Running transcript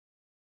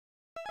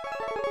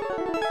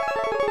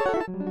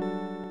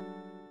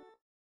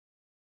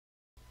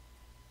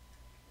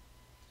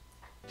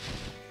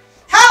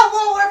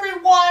Hello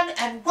everyone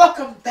and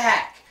welcome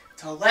back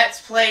to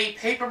Let's Play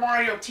Paper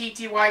Mario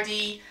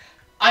TTYD.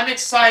 I'm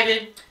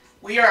excited.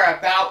 We are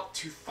about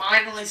to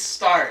finally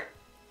start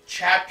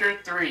Chapter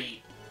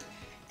 3.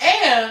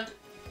 And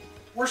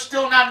we're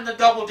still not in the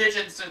double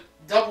digits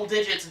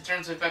in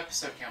terms of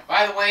episode count.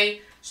 By the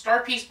way,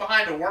 star piece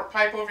behind a warp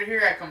pipe over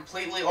here I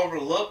completely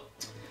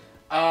overlooked.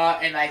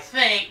 And I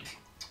think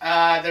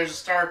there's a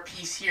star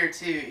piece here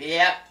too.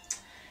 Yep.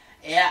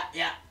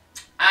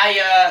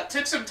 I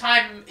took some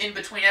time in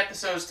between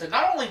episodes to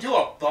not only do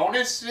a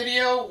bonus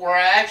video where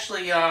I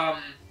actually, yeah,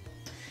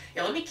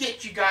 let me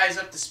get you guys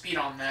up to speed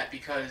on that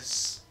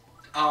because,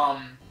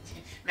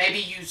 maybe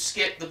you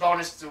skipped the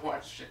bonus to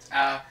watch it.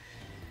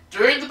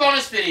 During the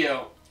bonus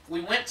video,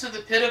 we went to the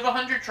Pit of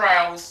 100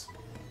 Trials,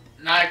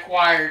 and I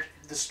acquired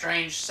the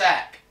Strange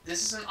Sack.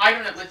 This is an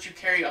item that lets you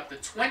carry up to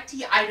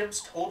 20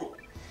 items total,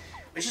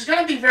 which is going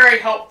to be very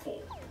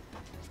helpful.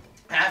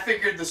 And I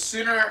figured the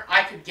sooner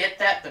I could get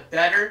that, the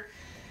better.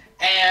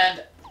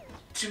 And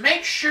to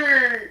make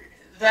sure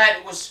that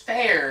it was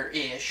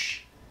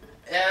fair-ish,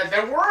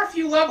 there were a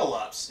few level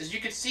ups. As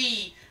you can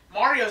see,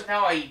 Mario's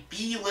now a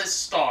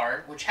B-list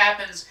star, which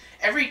happens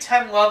every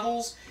 10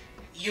 levels,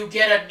 you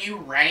get a new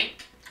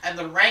rank, and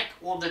the rank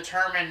will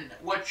determine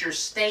what your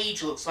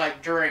stage looks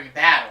like during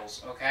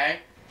battles, okay?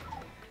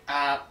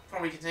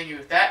 Before we continue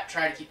with that,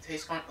 try to keep the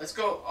pace going. Let's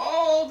go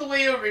all the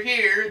way over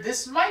here.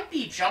 This might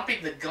be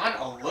jumping the gun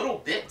a little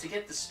bit to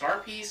get the star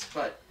piece,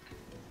 but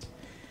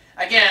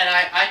again,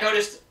 I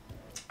noticed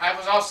I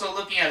was also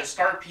looking at a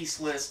star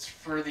piece list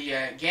for the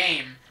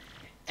game,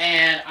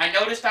 and I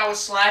noticed I was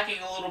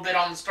slacking a little bit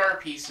on the star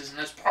pieces, and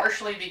that's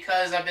partially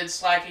because I've been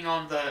slacking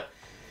on the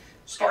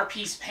star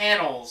piece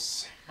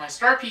panels. My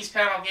star piece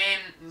panel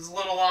game is a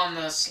little on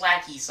the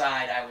slacky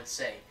side, I would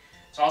say.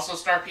 It's also a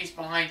star piece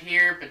behind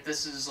here, but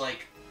this is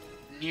like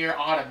near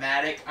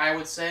automatic, I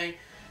would say.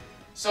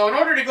 So in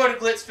order to go to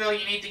Glitzville,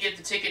 you need to get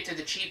the ticket to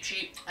the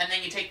Cheep, and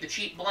then you take the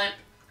Cheep Blimp.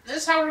 This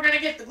is how we're going to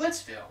get to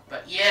Glitzville.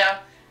 But yeah,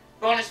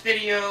 bonus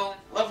video,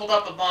 leveled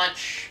up a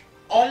bunch.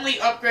 Only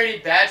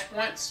upgraded badge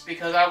points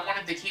because I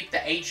wanted to keep the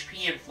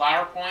HP and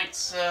flower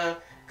points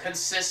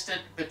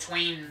consistent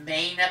between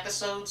main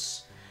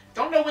episodes.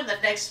 Don't know when the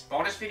next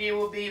bonus video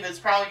will be, but it's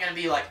probably going to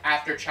be like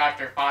after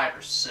Chapter 5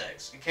 or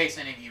 6, in case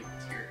any of you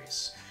are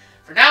curious.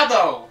 For now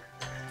though,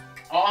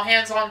 all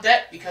hands on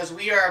deck because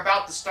we are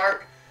about to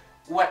start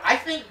what I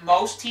think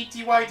most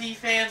TTYD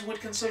fans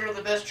would consider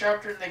the best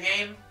chapter in the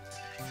game.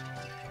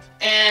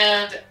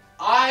 And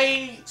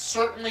I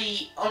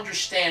certainly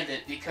understand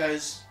it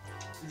because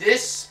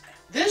this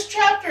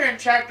chapter and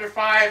Chapter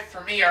 5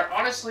 for me are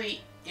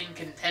honestly in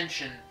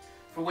contention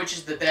for which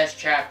is the best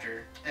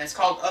chapter. And it's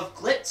called Of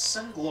Glitz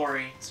and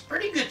Glory. It's a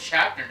pretty good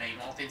chapter name,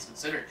 all things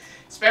considered.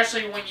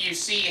 Especially when you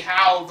see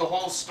how the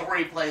whole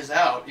story plays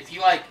out. If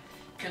you, like,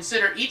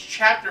 consider each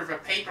chapter of a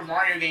Paper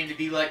Mario game to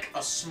be, like,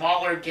 a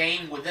smaller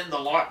game within the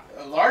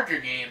larger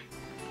game,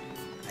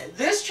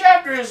 this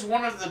chapter is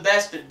one of the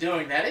best at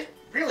doing that. It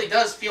really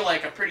does feel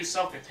like a pretty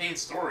self-contained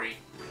story.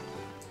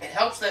 It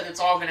helps that it's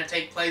all going to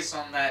take place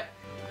on that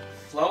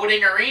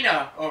floating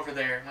arena over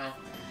there.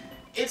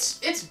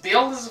 It's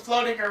billed as a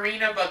floating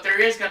arena, but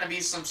there is going to be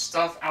some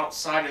stuff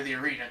outside of the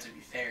arena, to be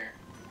fair.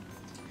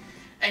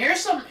 And here's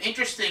some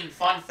interesting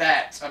fun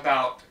facts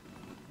about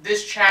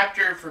this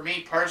chapter for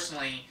me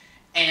personally,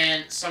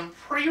 and some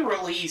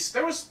pre-release,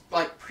 there was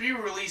like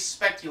pre-release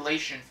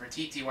speculation for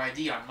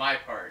TTYD on my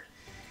part.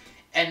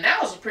 And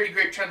now is a pretty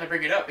great time to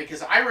bring it up,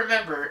 because I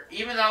remember,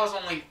 even though I was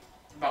only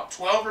about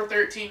 12 or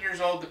 13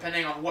 years old,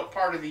 depending on what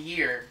part of the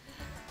year,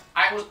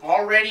 I was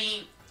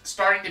already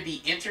starting to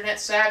be internet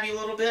savvy a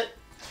little bit,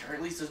 or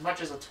at least as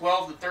much as a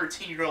 12 to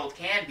 13-year-old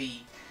can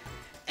be.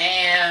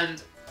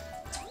 And,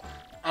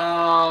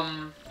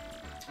 I'm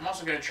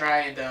also going to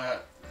try and,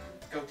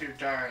 go through the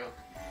diary.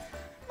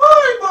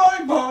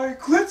 My,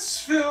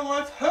 Glitzville,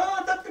 I've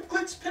heard that the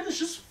Glitz pit is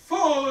just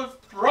full of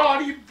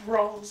brawny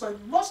brawls. I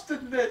must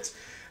admit,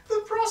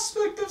 the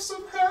prospect of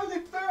some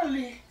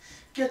hurly-burly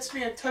gets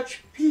me a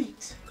touch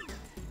peaked.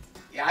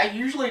 Yeah, I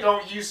usually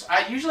don't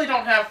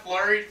have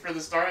flurry for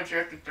the start of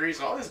Chapter 3,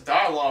 so all this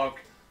dialogue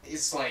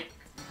is like,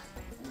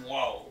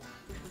 whoa,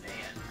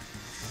 man.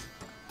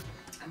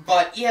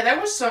 But yeah, there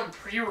was some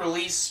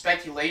pre-release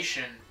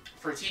speculation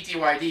for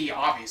TTYD,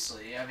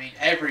 obviously. I mean,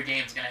 every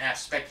game's gonna have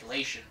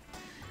speculation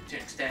to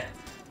an extent.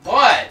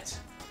 But,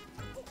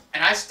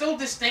 and I still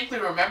distinctly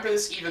remember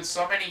this even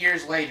so many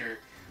years later,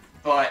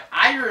 but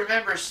I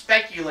remember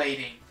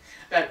speculating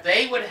that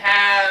they would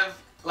have,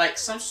 like,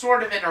 some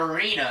sort of an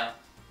arena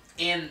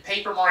in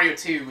Paper Mario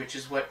 2, which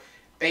is what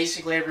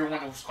basically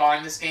everyone was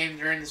calling this game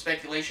during the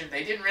speculation.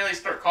 They didn't really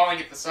start calling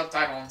it the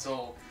subtitle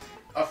until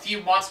a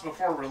few months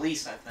before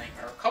release, I think,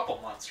 or a couple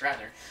months,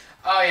 rather.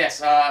 Oh,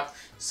 yes,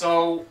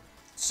 so,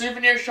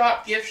 souvenir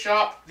shop, gift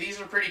shop,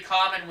 these are pretty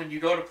common when you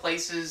go to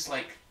places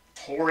like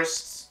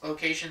tourist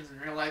locations in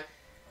real life.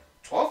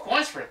 12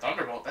 coins for a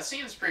Thunderbolt, that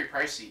seems pretty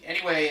pricey.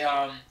 Anyway,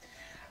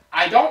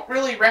 I don't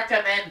really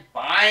recommend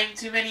buying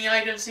too many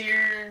items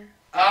here.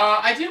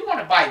 I do want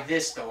to buy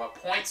this, though, a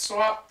point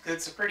swap, because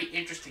it's a pretty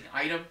interesting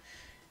item.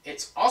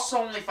 It's also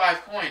only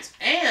 5 coins,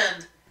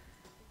 and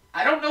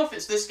I don't know if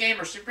it's this game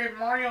or Super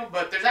Mario,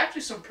 but there's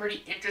actually some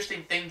pretty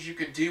interesting things you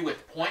could do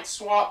with point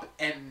swap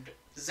and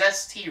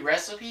Zesty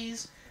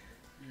recipes.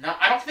 No,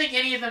 I don't think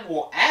any of them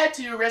will add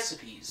to your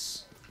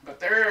recipes, but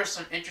there are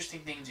some interesting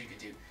things you could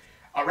do.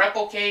 A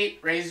replicate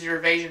raises your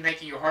evasion,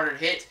 making you harder to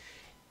hit.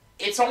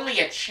 It's only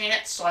a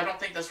chance, so I don't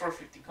think that's worth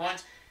 50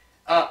 coins.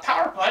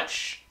 Power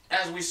Punch,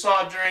 as we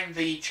saw during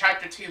the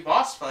Chapter 2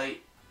 boss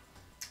fight,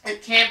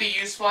 it can be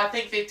useful. I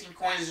think 15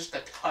 coins is just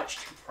a touch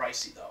too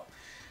pricey, though.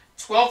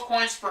 12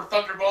 coins for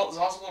Thunderbolt is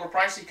also a little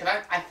pricey, because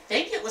I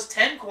think it was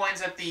 10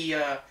 coins at the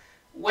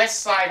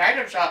West Side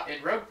item shop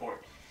in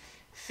Roadport.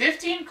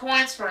 15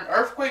 coins for an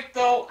Earthquake,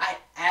 though, I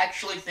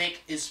actually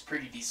think is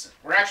pretty decent.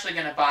 We're actually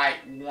going to buy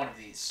one of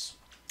these.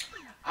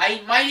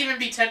 I might even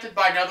be tempted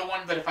by another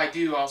one, but if I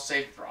do, I'll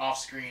save it for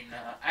off-screen.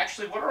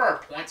 Actually, what are our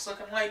points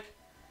looking like?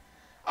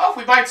 Oh, if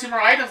we buy 2 more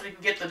items, we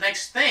can get the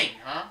next thing,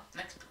 huh?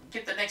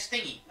 Get the next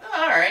thingy.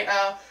 Alright,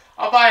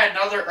 I'll buy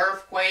another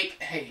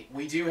Earthquake. Hey,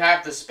 we do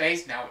have the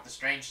space now with the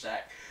Strange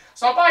Sack.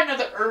 So I'll buy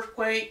another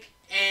Earthquake,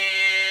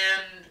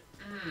 and...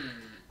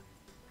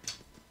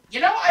 You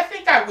know, I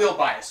think I will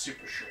buy a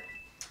Super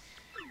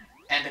Shroom.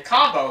 And a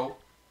combo,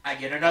 I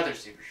get another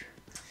Super Shroom.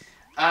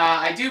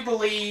 I do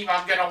believe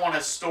I'm going to want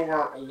to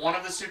store one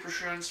of the Super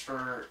Shrooms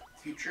for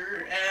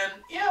future.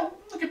 And, yeah,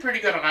 looking pretty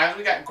good on items.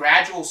 We got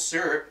Gradual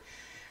Syrup,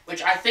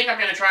 which I think I'm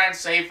going to try and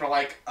save for,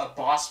 like, a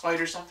boss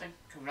fight or something.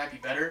 It might be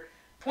better.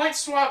 Point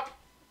Swap,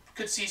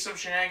 could see some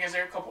shenanigans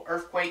there. A couple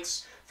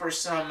Earthquakes for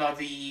some of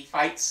the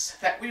fights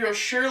that we are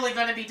surely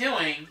going to be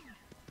doing,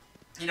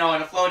 you know,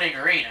 in a floating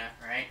arena,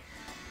 right?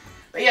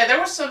 But, yeah, there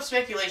was some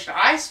speculation.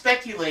 I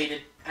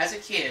speculated, as a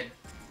kid,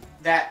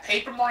 that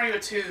Paper Mario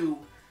 2...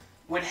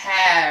 would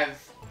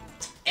have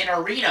an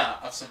arena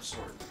of some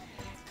sort.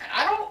 And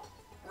I don't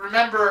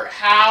remember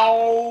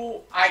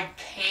how I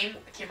came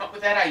up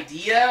with that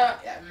idea.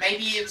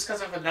 Maybe it was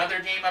because of another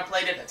game I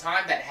played at the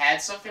time that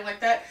had something like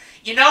that.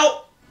 You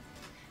know,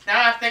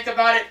 now I think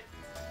about it,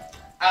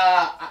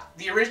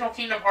 the original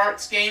Kingdom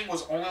Hearts game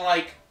was only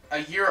like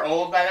a year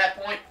old by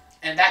that point,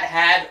 and that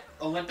had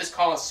Olympus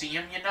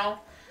Coliseum, you know?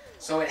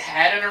 So it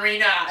had an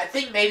arena. I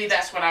think maybe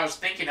that's what I was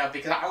thinking of,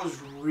 because I was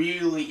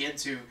really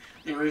into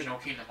the original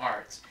Kingdom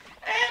Hearts.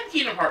 And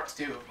Kingdom Hearts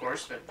 2, of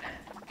course, but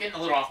getting a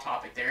little off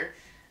topic there.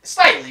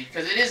 Slightly,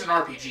 because it is an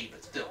RPG,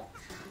 but still.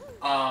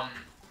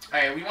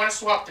 Alright, we want to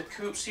swap the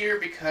Koops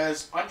here,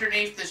 because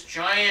underneath this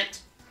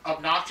giant,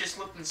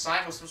 obnoxious-looking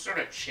sign with some sort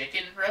of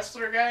chicken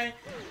wrestler guy,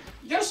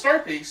 you get a star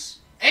piece.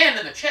 And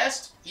in the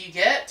chest, you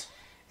get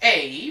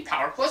a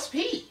Power Plus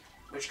P,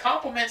 which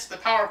complements the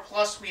Power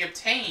Plus we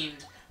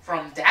obtained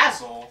from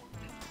Dazzle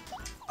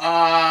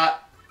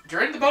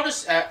during the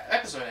bonus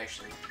episode,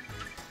 actually.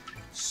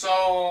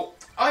 So,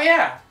 oh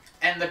yeah,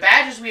 and the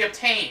badges we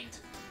obtained.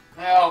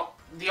 Well,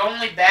 the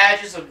only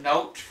badges of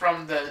note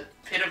from the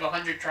Pit of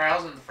 100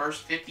 Trials in the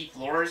first 50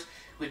 floors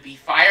would be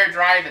Fire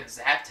Drive and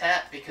Zap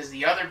Tap, because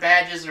the other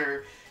badges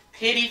are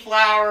Pity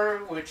Flower,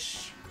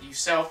 which you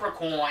sell for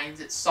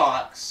coins, it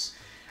sucks.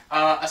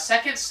 A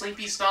second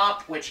Sleepy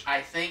Stomp, which I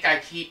think I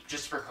keep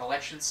just for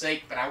collection's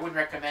sake, but I wouldn't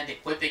recommend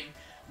equipping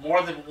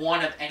more than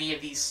one of any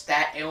of these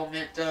stat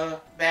ailment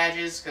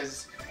badges,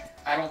 because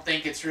I don't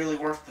think it's really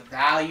worth the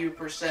value,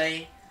 per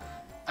se.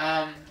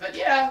 But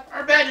yeah,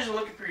 our badges are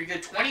looking pretty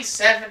good.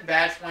 27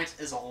 badge points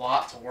is a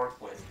lot to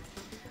work with.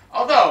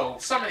 Although,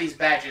 some of these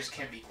badges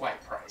can be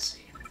quite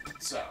pricey.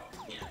 So,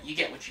 you know, you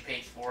get what you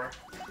paid for.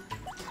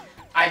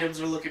 Items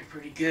are looking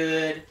pretty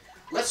good.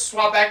 Let's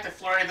swap back to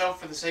Flurry, though,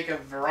 for the sake of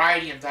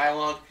variety and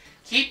dialogue.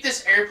 Keep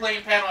this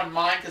airplane panel in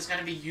mind, because it's going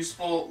to be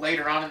useful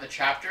later on in the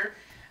chapter.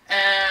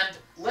 And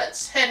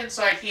let's head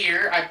inside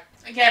here.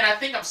 Again, I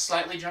think I'm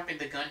slightly jumping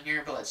the gun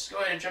here, but let's go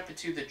ahead and jump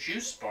into the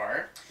juice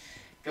bar.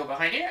 Go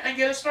behind here and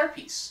get a star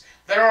piece.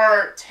 There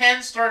are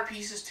 10 star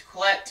pieces to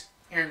collect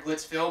here in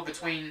Glitzville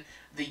between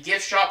the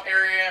gift shop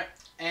area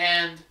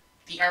and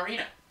the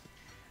arena.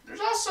 There's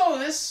also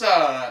this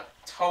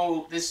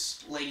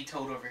this lady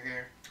toad over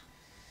here.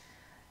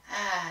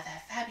 Ah,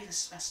 that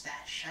fabulous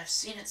mustache. I've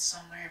seen it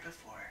somewhere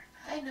before.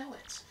 I know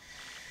it.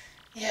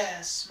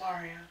 Yes,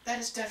 Mario. That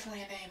is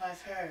definitely a name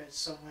I've heard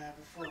somewhere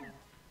before.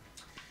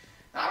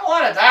 Not a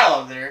lot of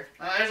dialogue there.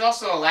 There's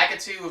also a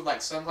Lakitu with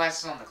like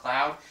sunglasses on the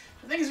cloud.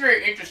 I think it's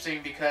very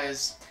interesting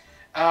because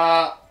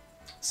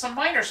some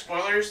minor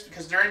spoilers,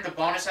 because during the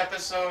bonus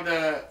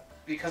episode,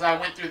 because I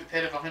went through the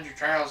Pit of 100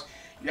 Trials,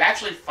 you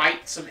actually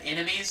fight some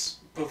enemies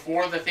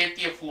before the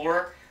 50th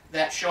floor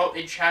that show up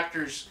in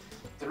chapters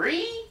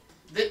 3,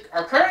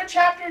 our current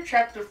chapter,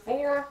 chapter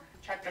 4,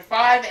 chapter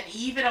 5, and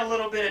even a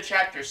little bit of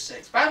chapter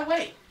 6. By the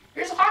way,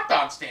 here's a hot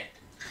dog stand.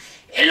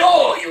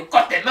 Hello, you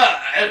customer.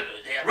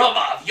 The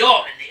aroma of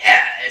yum in the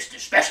air is the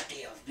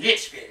specialty of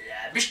Glitzville,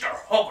 Mr.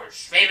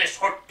 Hoger's famous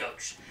hot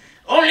dogs.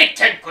 Only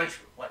 10 coins.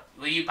 What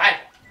will you buy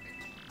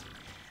them?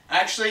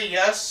 Actually,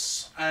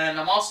 yes. And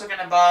I'm also going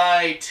to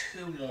buy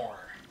 2 more.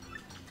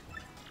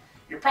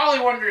 Your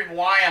probably wondering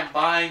why I'm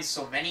buying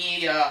so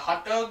many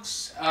hot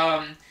dogs.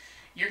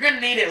 You're going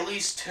to need at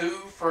least 2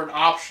 for an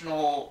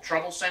optional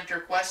Trouble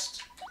Center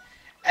quest,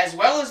 as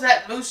well as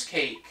that moose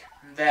cake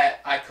that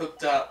I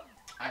cooked up.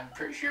 I'm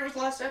pretty sure it was the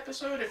last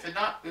episode. If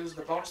not, it was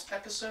the bonus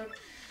episode.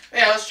 But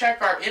yeah, let's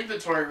check our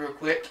inventory real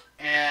quick.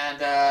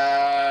 And,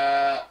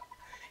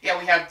 yeah,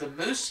 we have the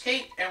moose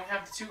cake and we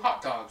have the 2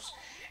 hot dogs.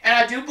 And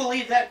I do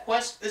believe that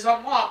quest is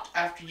unlocked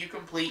after you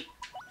complete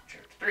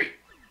Chapter 3. You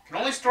can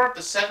only store up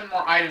to 7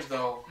 more items,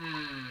 though.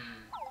 I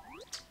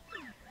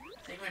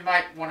think we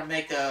might want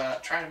to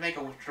try to make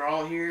a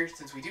withdrawal here,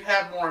 since we do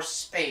have more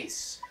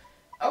space.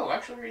 Oh,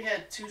 actually, we already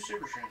had 2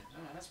 super shrooms.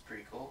 Oh, that's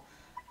pretty cool.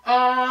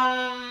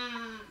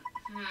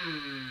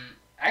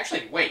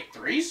 Actually, wait,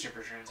 3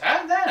 super shrooms?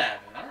 How did that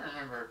happen? I don't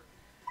remember.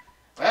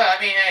 Well,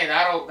 I mean, hey,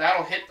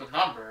 that'll hit the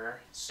number.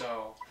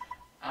 So,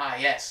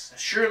 yes, a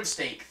shroom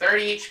steak,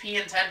 30 HP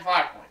and 10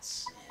 fire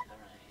points.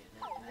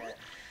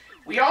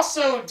 We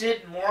also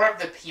did more of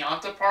the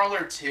Pianta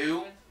Parlor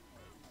too,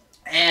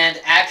 and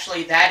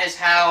actually, that is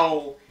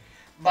how,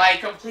 by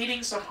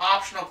completing some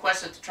optional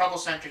quests at the Trouble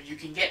Center, you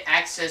can get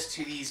access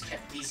to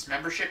these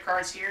membership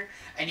cards here,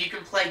 and you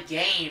can play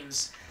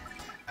games.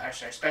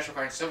 Sorry, special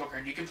card and silver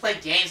card. You can play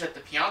games at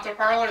the Pianta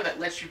Parlor that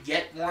lets you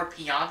get more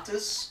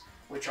Piantas,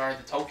 which are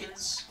the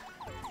tokens.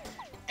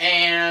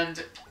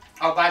 And,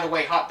 oh, by the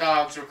way, hot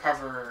dogs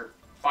recover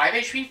 5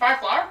 HP, 5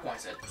 flower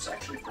points. That's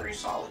actually pretty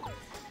solid.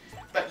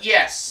 But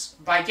yes,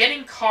 by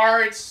getting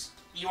cards,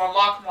 you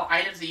unlock more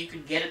items that you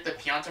can get at the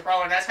Pianta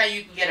Parlor, and that's how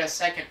you can get a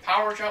second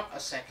power jump, a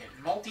second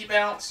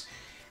multi-bounce,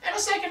 and a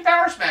second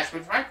power smash,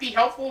 which might be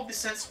helpful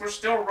since we're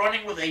still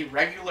running with a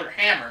regular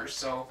hammer,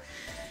 so,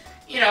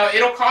 you know,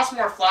 it'll cost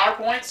more flower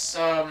points.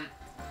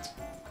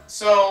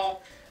 So,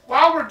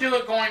 while we're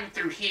going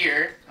through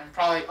here, I'm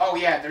probably, oh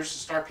yeah, there's a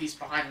star piece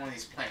behind one of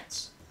these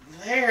plants.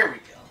 There we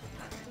go.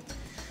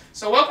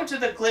 So, welcome to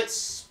the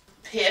Glitz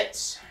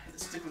Pit.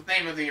 That's the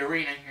name of the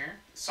arena here.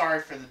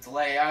 Sorry for the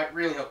delay. I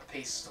really hope the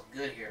pace is still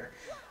good here.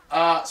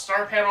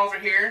 Star panel over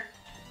here.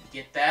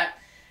 Get that.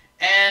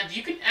 And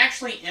you can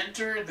actually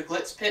enter the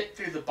Glitz Pit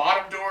through the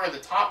bottom door or the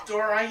top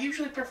door. I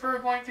usually prefer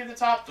going through the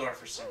top door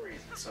for some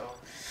reason. So,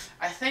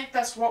 I think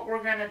that's what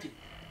we're going to do.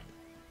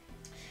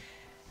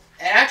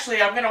 And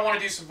actually, I'm going to want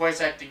to do some voice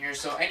acting here.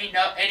 So, any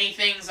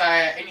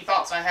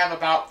thoughts I have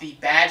about the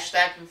badge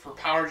stacking for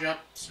power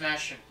jump,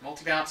 smash, and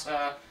multi-bounce,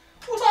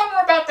 we'll talk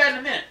more about that in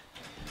a minute.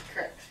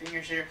 Correct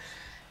fingers here.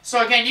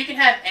 So again, you can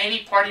have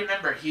any party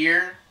member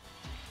here,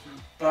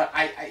 but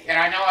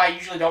I know I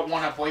usually don't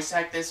want to voice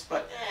act this,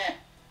 but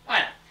why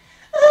not?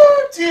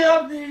 Oh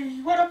dear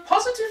me, what a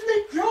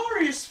positively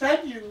glorious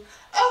venue!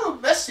 Oh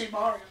mercy,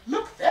 Mario,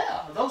 look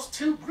there, those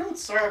 2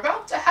 brutes are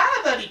about to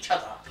have at each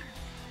other.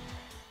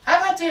 How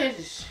about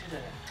this?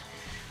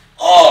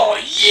 Oh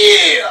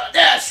yeah,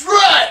 that's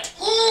right.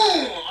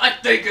 I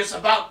think it's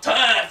about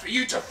time for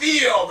you to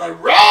feel the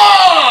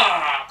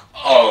rock.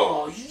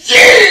 Oh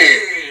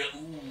yeah.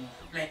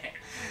 Man,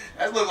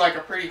 that looked like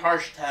a pretty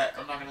harsh attack,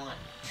 I'm not gonna lie.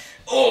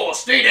 Oh,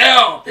 stay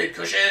down,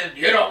 Pincushion.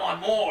 You don't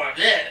want more of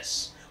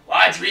this.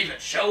 Why'd you even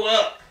show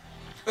up?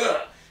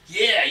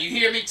 Yeah, you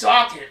hear me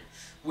talking.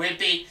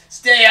 Wimpy,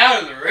 stay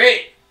out of the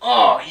ring.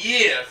 Oh,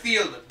 yeah,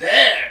 feel the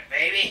bear,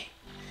 baby.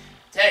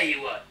 Tell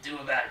you what, do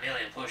about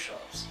 1,000,000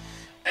 push-ups.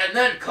 And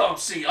then come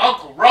see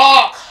Uncle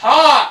Rock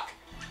Hawk.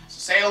 So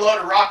say hello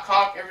to Rock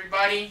Hawk,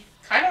 everybody.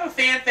 Kind of a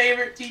fan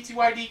favorite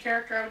TTYD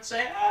character, I would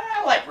say.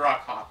 I like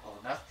Rock Hawk well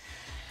enough.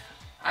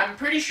 I'm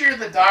pretty sure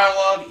the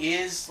dialogue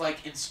is,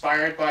 like,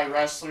 inspired by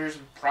wrestlers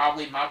and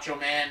probably Macho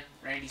Man,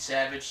 Randy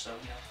Savage, so,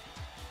 you know.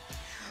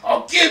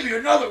 I'll give you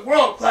another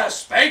world-class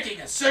spanking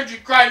and send you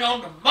crying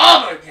home to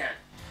Mama again.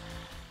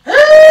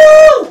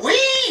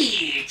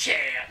 Hoo-wee,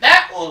 champ.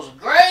 That was a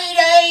grade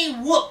A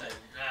whooping.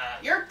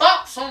 Your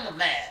thoughts on the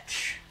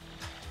match?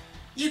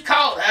 You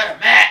call that a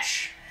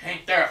match?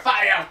 Ain't there a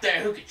fight out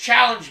there who could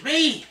challenge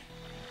me?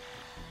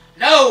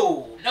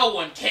 No, no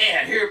one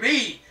can. Hear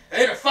me.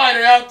 Ain't a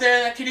fighter out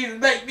there that can even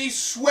make me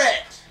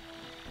sweat.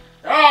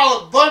 They're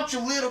all a bunch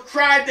of little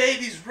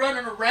crybabies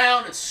running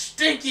around in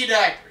stinky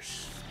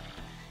diapers.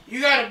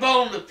 You got a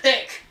bone to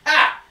pick.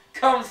 Ha!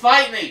 Come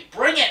fight me.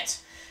 Bring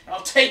it.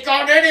 I'll take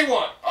on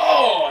anyone.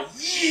 Oh,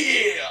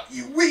 yeah.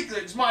 You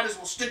weaklings might as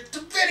well stick to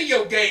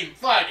video game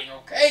fighting,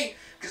 okay?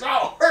 Because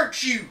I'll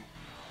hurt you.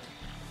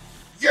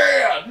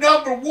 Yeah,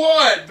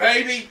 #1,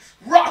 baby.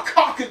 Rock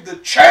Hawking the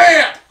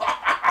champ.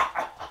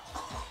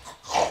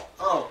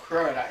 Oh,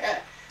 crud.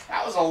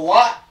 That was a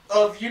lot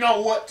of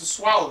you-know-what to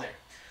swallow there.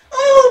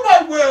 Oh,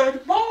 my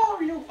word,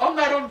 Mario, on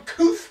that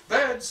uncouth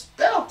bird's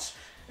belt.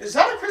 Is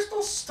that a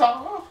crystal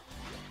star?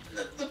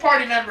 The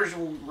party members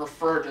will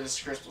refer to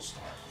this crystal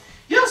star.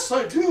 Yes,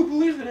 I do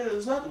believe it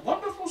is. That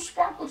wonderful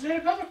sparkles in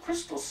another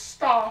crystal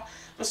star.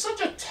 But such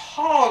a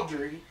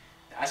tawdry,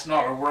 that's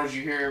not a word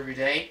you hear every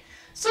day,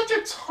 such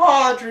a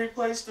tawdry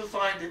place to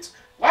find it.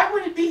 Why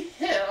would it be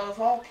here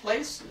of all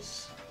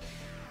places?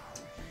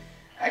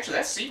 Actually,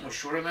 that scene was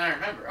shorter than I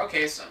remember.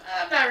 Okay, so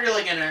I'm not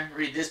really going to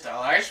read this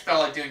dialogue. I just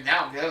felt like doing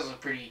that one because that was a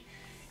pretty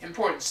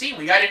important scene.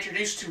 We got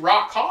introduced to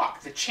Rock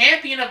Hawk, the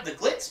champion of the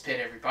Glitz Pit,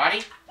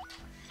 everybody.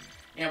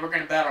 And we're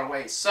going to battle our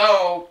way.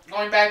 So,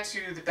 going back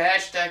to the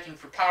badge stacking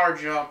for Power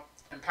Jump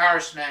and Power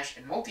Smash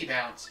and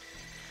Multi-Bounce.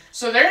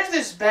 So there's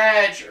this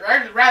badge,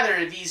 or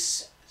rather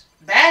these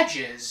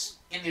badges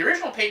in the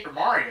original Paper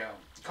Mario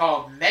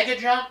called Mega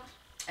Jump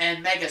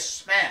and Mega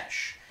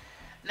Smash.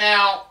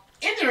 Now,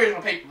 in the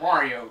original Paper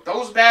Mario,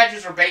 those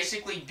badges are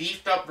basically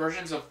beefed up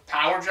versions of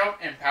Power Jump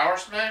and Power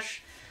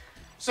Smash.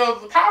 So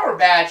the Power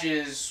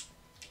badges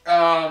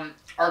are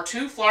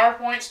 2 flower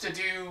points to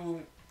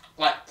do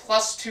like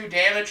 +2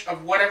 damage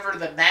of whatever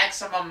the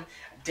maximum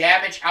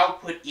damage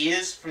output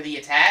is for the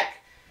attack.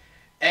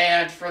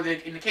 And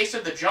in the case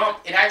of the jump,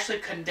 it actually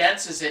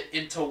condenses it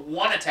into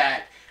 1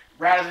 attack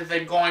rather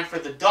than going for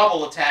the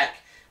double attack,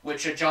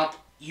 which a jump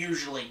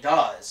usually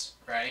does,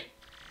 right?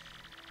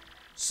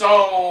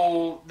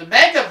 So the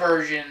Mega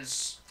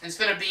versions,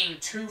 instead of being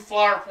 2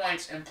 flower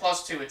points and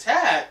 +2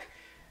 attack,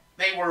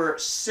 they were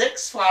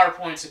 6 flower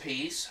points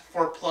apiece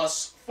for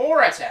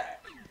 +4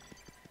 attack.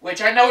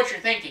 Which I know what you're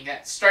thinking,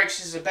 that strikes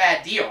as a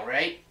bad deal,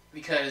 right?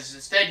 Because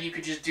instead you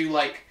could just do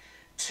like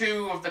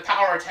 2 of the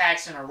power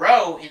attacks in a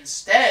row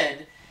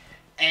instead,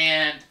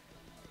 and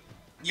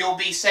you'll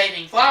be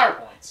saving flower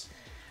points.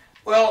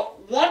 Well,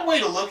 one way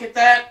to look at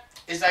that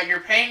is that you're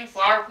paying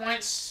flower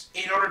points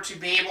in order to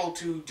be able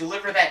to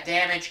deliver that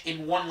damage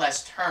in 1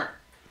 less turn.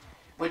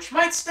 Which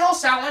might still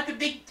sound like a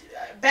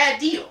bad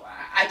deal.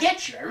 I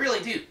get you, I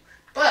really do.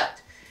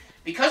 But,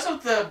 because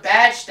of the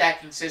badge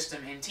stacking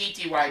system in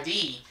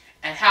TTYD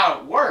and how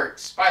it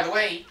works, by the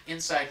way,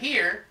 inside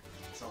here,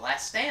 it's a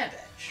Last Stand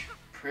badge.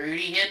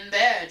 Pretty hidden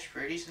badge,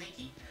 pretty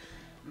sneaky.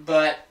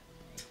 But,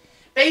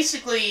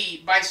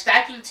 basically, by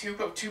stacking two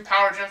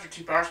Power Jumps or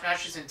 2 Power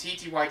Smashes in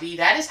TTYD,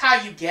 that is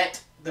how you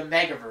get the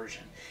Mega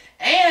version.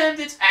 And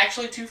it's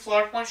actually 2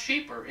 flower points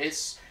cheaper.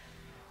 It's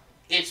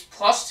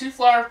 +2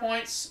 flower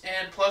points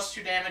and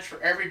 +2 damage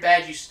for every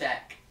badge you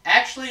stack.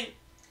 Actually,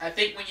 I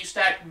think when you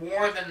stack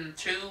more than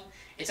 2,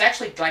 it's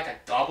actually like a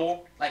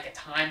double, like a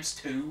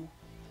 ×2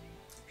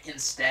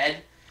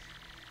 instead.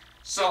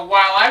 So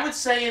while I would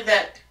say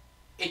that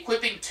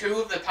equipping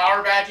 2 of the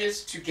power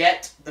badges to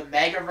get the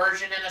Mega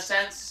version, in a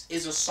sense,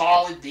 is a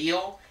solid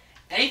deal,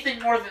 anything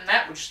more than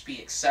that would just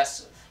be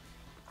excessive.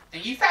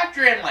 And you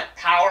factor in like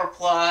Power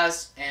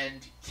Plus,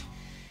 and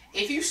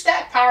if you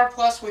stack Power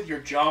Plus with your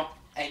jump,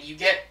 and you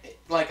get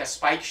like a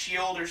Spike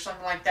Shield or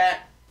something like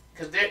that,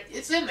 because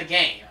it's in the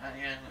game.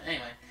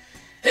 Anyway.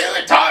 Who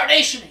in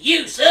tarnation are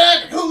you,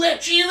 son, and who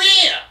let you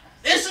in?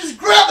 This is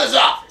Grubba's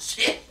office.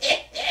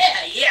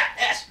 Yeah,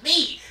 that's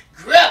me,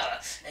 Grubba.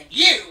 And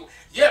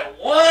you're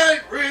one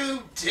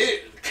rude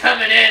dude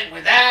coming in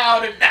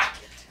without a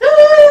knocking.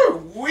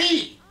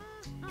 Woo-wee.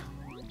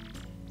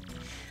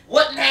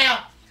 What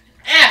now?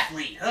 An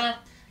athlete, huh?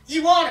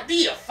 You want to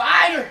be a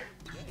fighter?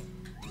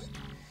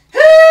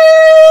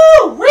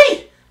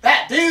 Woo-wee.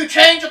 That dude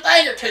changed a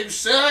thing or two,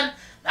 son.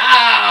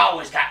 I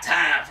always got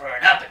time for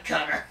an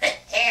up-and-comer.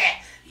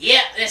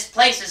 Yep, this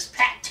place is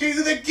packed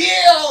to the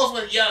gills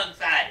with young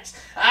fighters.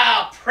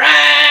 All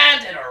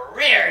primed and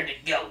raring to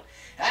go.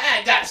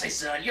 I gotta say,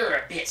 son, you're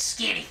a bit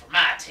skinny for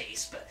my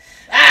taste, but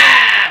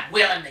I'm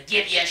willing to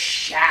give you a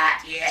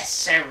shot. Yes,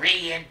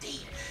 sirree,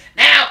 indeed.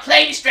 Now,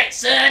 play me straight,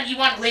 son. You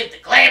want to live the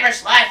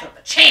glamorous life of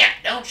a champ,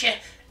 don't you?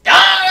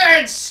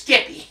 Darn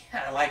Skippy.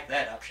 I like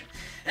that option.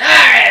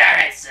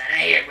 Alright, son. I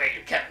hear where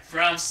you're coming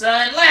from,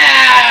 son.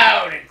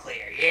 Loud and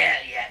clear. Yeah.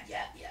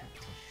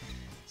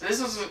 So this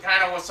was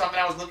kind of something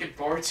I was looking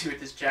forward to with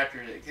this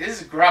chapter.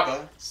 This is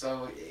Grubba,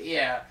 so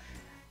yeah.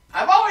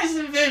 I've always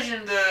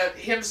envisioned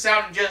him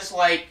sounding just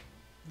like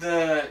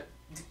the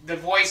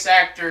voice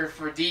actor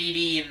for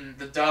DDD and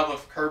the dub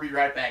of Kirby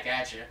Right Back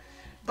At You.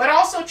 But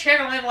also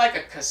channeling like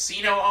a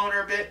casino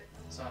owner a bit.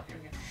 So here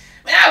we go.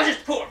 When I was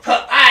just a poor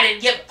pup, I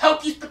didn't give a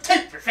pokies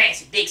patoot for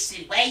fancy big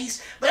city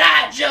ways, but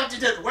I jumped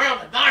into the world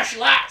of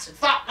martial arts and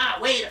fought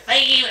my way to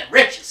fame and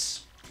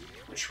riches,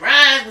 which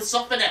rhymes with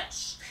something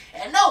else.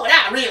 And know what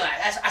I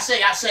realized, I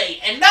say,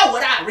 and know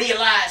what I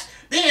realized,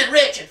 being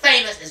rich and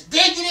famous is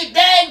diggity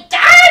dang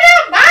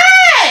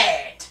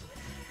dynamite!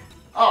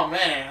 Oh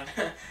man.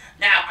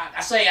 Now,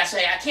 I say,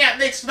 I can't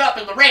mix it up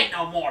in the ring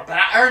no more, but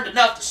I earned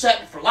enough to set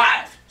me for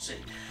life. See,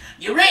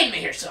 you read me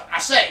here, son. I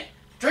say,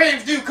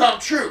 dreams do come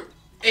true,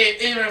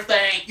 even if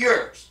they ain't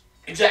yours.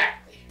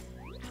 Exactly.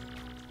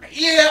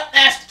 Yeah,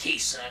 that's the key,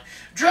 son.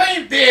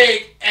 Dream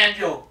big, and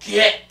you'll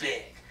get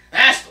big.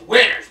 That's the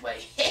winner's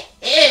way.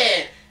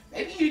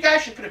 Maybe you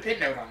guys should put a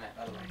pin note on that,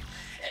 by the way.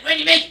 And when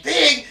you make it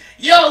big,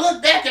 you'll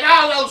look back at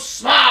all those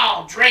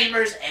small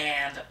dreamers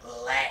and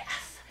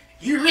laugh.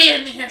 You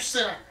read me here,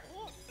 son?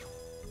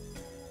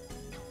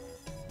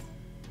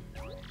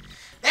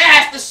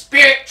 That's the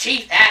spirit,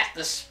 Chief. That's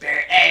the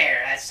spirit.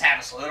 There, let's have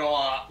us a little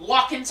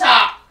walk and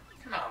talk.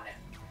 Come on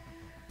now.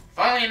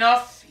 Funnily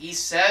enough, he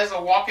says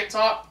a walk and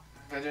talk,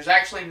 but there's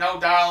actually no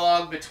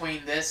dialogue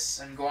between this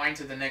and going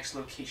to the next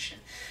location.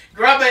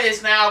 Grubba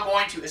is now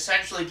going to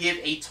essentially give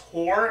a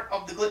tour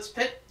of the Glitz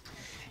Pit.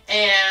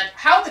 And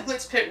how the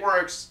Glitz Pit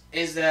works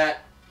is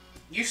that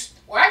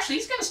Well, actually,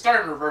 he's gonna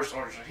start in reverse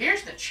order. So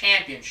here's the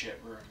championship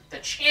room, the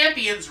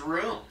champion's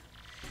room.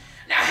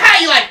 Now, how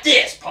you like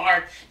this,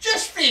 pard?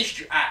 Just feast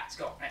your eyes.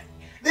 Go, man.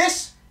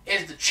 This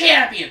is the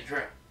champion's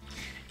room.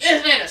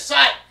 Isn't it a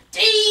sight?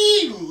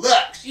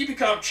 Deluxe. You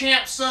become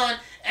champ, son,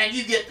 and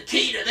you get the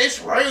key to this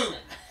room.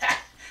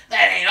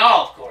 That ain't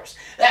all, of course.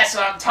 That's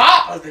on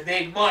top of the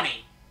big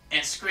money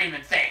and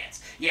screaming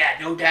fans. Yeah,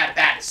 no doubt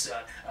about it,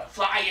 son.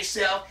 Apply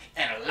yourself,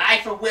 and a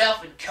life of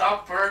wealth and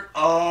comfort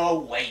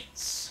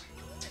awaits.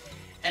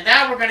 And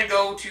now we're going to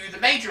go to the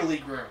Major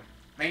League room.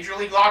 Major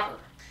League locker room.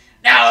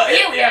 Now,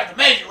 here we have the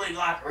Major League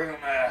locker room.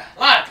 A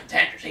lot of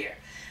contenders here.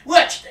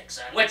 What you think,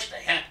 son? What you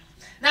think, huh?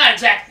 Not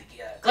exactly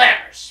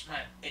glamorous.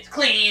 It's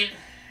clean,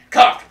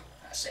 comfortable,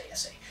 I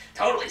say.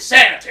 Totally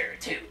sanitary,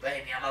 too.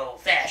 Baby, I'm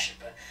old-fashioned,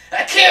 but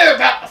I care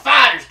about my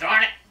fighters,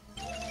 darn it.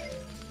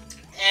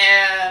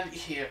 And,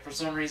 yeah, for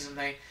some reason,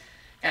 they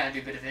kind of do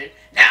a bit of it.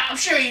 Now, I'm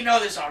sure you know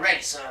this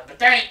already, son, but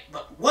there ain't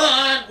but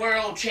one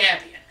world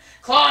champion.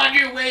 Clawing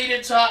your way to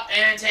the top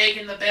and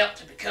taking the belt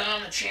to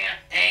become the champ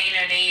ain't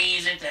an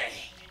easy thing.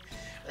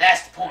 But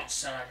that's the point,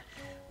 son.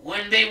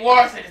 Wouldn't be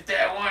worth it if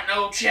there weren't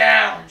no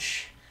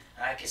challenge.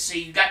 I can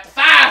see you got the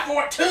fire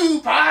for it too,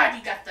 Pod.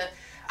 You got the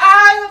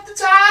eye of the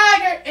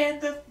tiger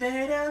and the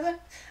bit of the...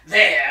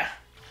 There.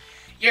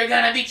 You're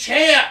gonna be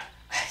champ.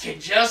 I can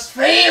just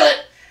feel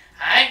it.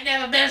 I ain't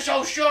never been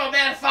so sure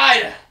about a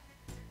fighter.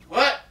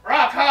 What?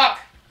 Rock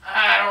Hawk?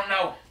 I don't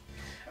know.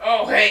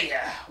 Oh, hey,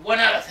 one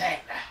other thing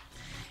now.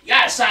 You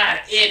gotta sign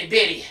an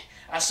itty-bitty,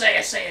 I say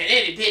an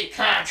itty-bitty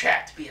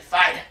contract to be a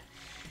fighter.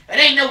 It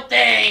ain't no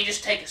thing,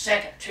 just take a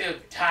second or two of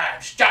your time.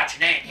 Just jot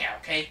your name here,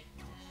 okay?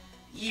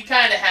 You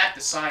kind of have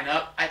to sign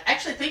up. I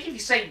actually think if you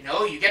say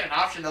no, you get an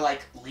option to,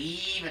 like,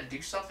 leave and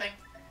do something.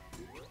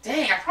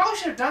 Dang, I probably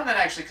should have done that,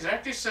 actually, because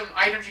there are some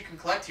items you can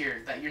collect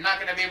here that you're not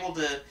going to be able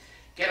to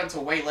get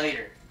until way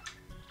later.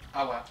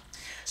 Oh, well.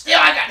 Still,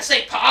 I got to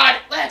say,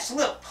 Pod, that's a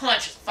little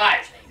punch of the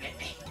fighter's name,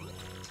 isn't it?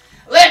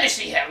 Let me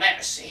see here, let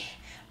me see.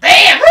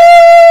 Bam!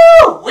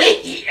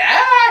 Woo-wee!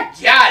 I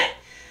got it.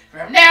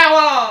 From now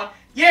on,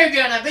 you're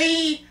going to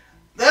be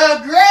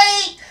the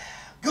Great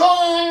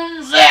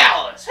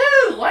Gonzalez.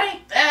 Who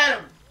ain't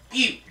that a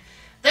beaut?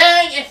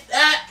 Dang if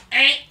that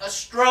ain't a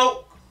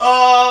stroke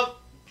of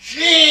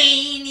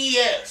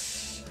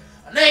genius.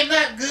 A name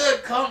that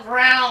good comes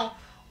around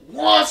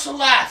once a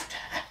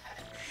lifetime.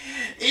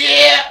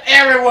 Yeah,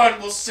 everyone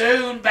will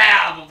soon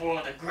bow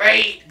before the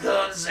Great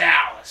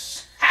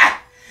Gonzalez.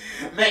 Ha!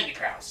 Make me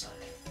proud, son.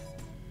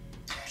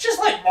 Just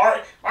like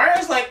Mario.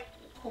 Mario's like,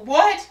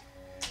 what?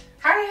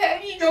 How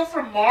do you go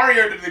from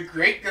Mario to the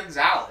Great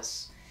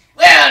Gonzalez?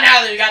 Well,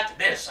 now that we got the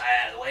business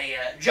out of the way,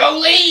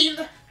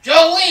 Jolene!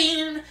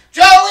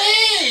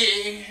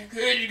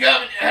 Could you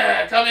come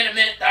in a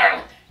minute,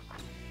 darling?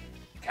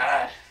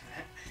 God,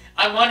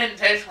 I'm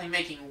unintentionally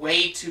making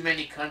way too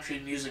many country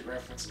music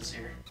references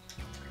here.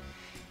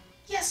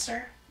 Yes,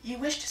 sir. You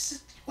wish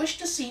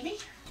to see me?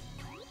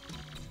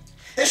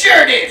 I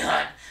sure did,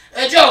 hon.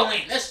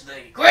 Jolene, this is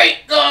the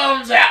Great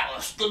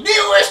Gonzalez, the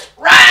newest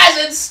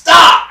rising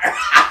star.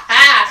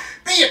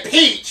 Be a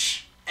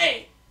peach.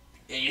 Hey,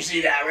 did you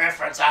see that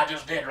reference I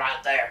just did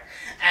right there?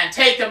 And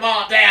take them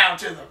on down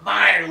to the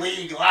minor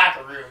league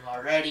locker room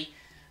already.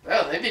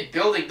 Well, they've been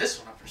building this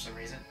one up for some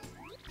reason.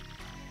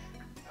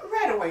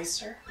 Right away,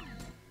 sir.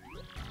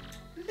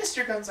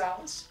 Mr.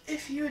 Gonzalez,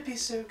 if you would be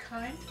so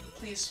kind,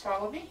 please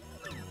follow me.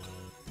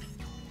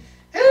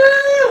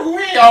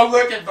 We are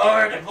looking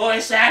forward to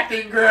voice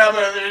acting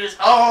Grubba through this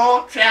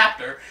whole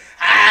chapter.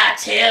 I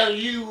tell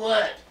you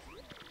what.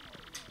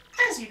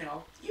 As you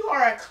know, you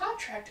are a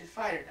contracted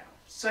fighter now,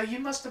 so you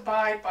must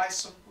abide by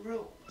some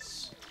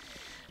rules.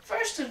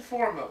 First and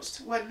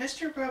foremost, what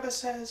Mr. Grubba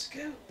says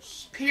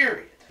goes.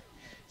 Period.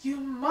 You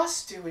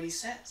must do what he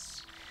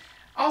says.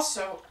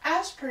 Also,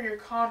 as per your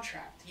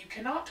contract, you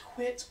cannot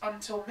quit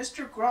until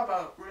Mr.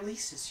 Grubba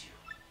releases you.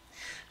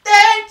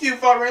 Thank you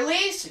for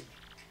releasing me.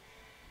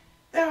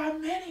 There are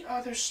many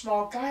other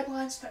small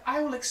guidelines that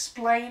I will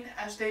explain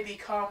as they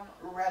become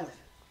relevant.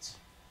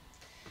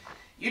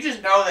 You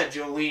just know that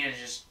Jolene is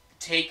just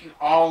taking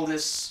all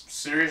this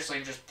seriously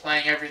and just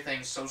playing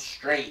everything so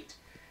straight,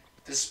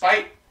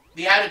 despite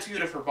the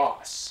attitude of her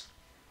boss.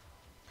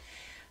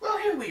 Well,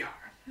 here we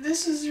are.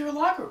 This is your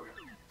locker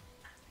room.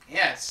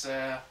 Yes,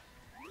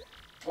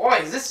 boy,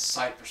 is this a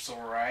sight for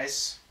sore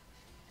eyes.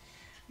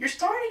 You're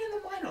starting in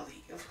the minor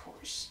league, of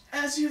course,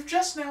 as you've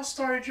just now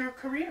started your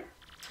career.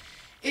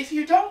 If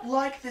you don't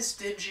like this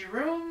dingy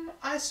room,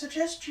 I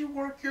suggest you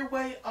work your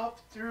way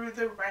up through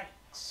the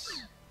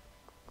ranks.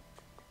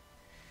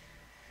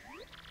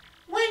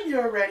 When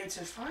you're ready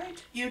to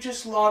fight, you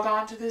just log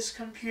on to this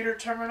computer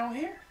terminal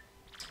here.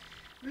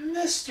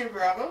 Mr.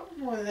 Grubba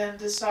will then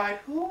decide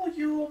who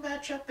you will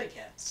match up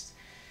against.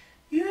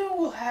 You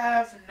will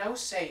have no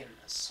say in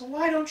this, so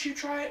why don't you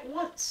try it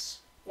once?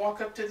 Walk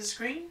up to the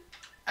screen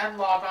and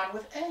log on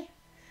with A.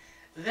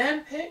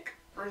 Then pick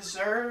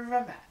Reserve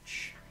a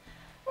Match.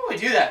 Before we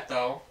do that,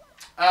 though,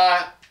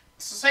 so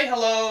say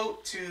hello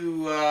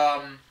to,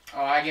 oh,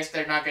 I guess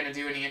they're not going to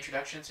do any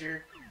introductions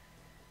here.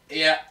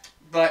 Yeah,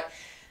 But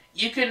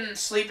you can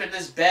sleep in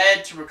this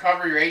bed to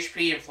recover your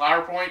HP and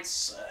flower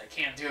points.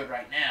 Can't do it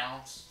right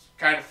now.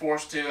 Kind of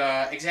forced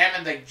to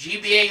examine the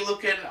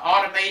GBA-looking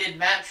automated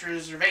match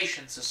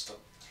reservation system.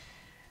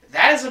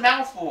 That is a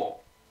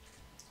mouthful.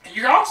 And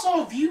you can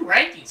also view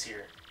rankings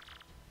here.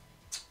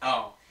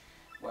 Oh,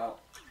 well,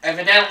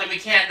 evidently we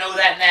can't know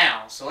that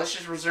now, so let's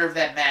just reserve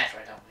that match,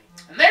 right, don't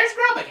we? And there's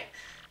Grub again.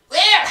 Well,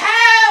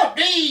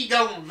 howdy,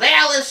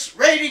 Gonzalez.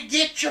 Ready to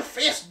get your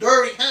fist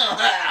dirty,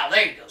 huh?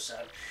 There you go,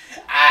 son.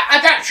 I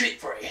got a treat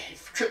for you.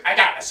 I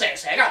got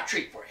a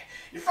treat for you.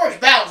 Your first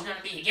battle's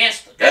gonna be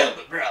against the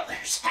Goomba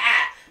Brothers.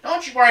 Ha!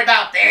 Don't you worry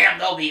about them.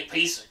 They'll be a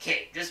piece of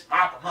cake. Just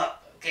mop them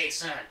up, okay,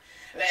 son?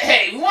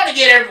 Hey, we want to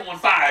get everyone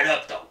fired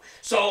up, though.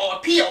 So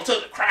appeal to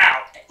the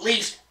crowd at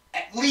least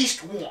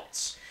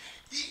once.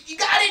 You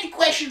got any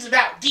questions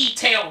about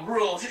detailed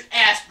rules? Just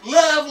ask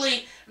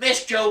lovely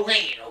Miss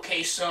Jolene,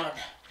 okay, son?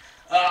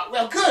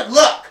 Well, good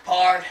luck,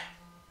 pard.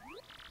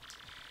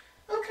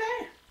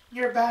 Okay,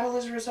 your battle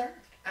is reserved.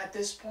 At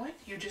this point,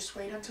 you just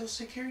wait until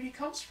security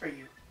comes for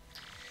you.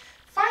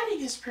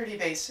 Fighting is pretty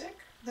basic.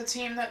 The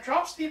team that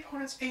drops the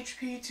opponent's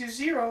HP to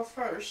 0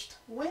 first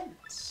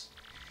wins.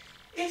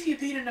 If you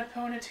beat an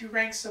opponent who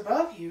ranks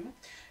above you,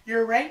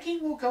 your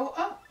ranking will go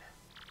up.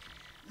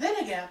 Then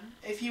again,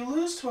 if you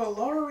lose to a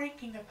lower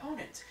ranking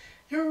opponent,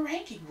 your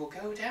ranking will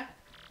go down.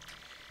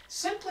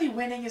 Simply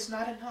winning is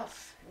not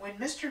enough. When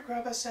Mr.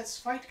 Grubba sets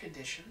fight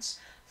conditions,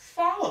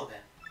 follow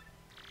them.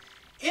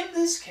 In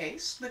this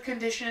case, the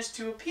condition is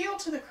to appeal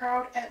to the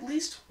crowd at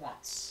least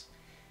once.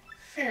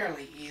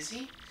 Fairly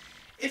easy.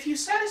 If you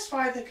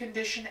satisfy the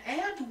condition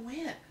and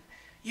win,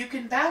 you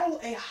can battle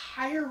a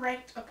higher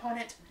ranked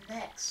opponent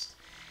next.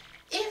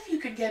 If you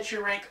can get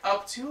your rank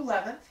up to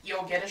 11th,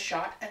 you'll get a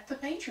shot at the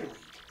Major League.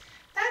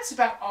 That's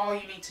about all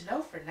you need to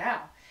know for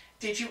now.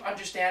 Did you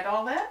understand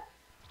all that?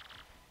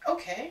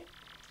 Okay,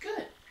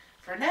 good.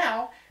 For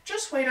now,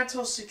 just wait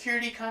until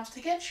security comes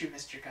to get you,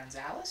 Mr.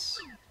 Gonzalez.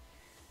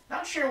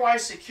 Not sure why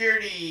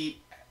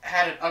security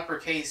had an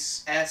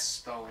uppercase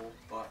S, though,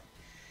 but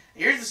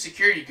here's the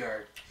security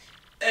guard.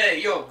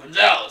 Hey, yo,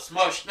 Gonzalez,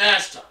 much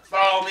nice time.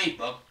 Follow me,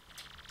 bub.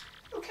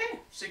 Okay,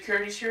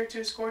 security's here to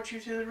escort you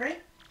to the ring.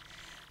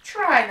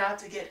 Try not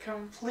to get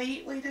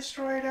completely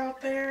destroyed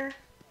out there.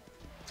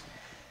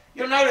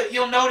 You'll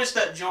notice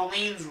that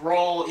Jolene's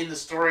role in the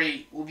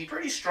story will be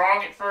pretty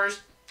strong at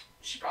first.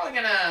 She's probably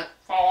gonna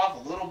fall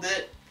off a little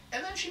bit,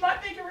 and then she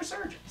might make a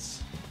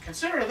resurgence.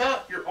 Consider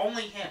that your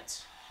only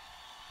hint.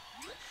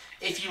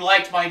 If you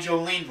liked my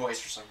Jolene voice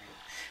for some reason.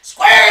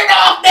 Squaring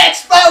off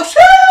next, folks!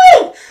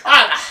 Woo! On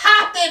the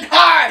hopping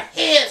hard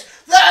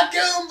hits, the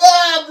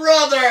Goomba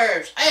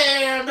Brothers,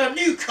 and a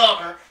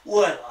newcomer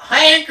with a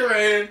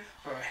hankering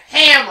for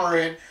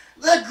hammering,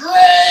 the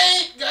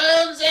great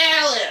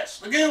Gonzalez.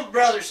 The Goomba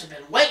Brothers have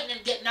been waiting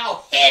and getting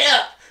all hit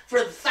up for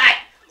the fight.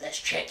 Let's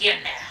check in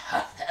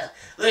now.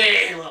 Look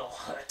at these little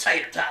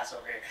tater tots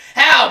over here.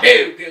 How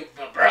do,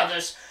 Goomba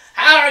Brothers?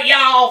 How are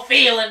y'all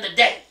feeling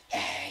today?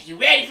 You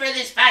ready for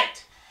this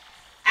fight?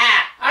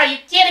 Are you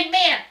kidding,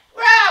 man?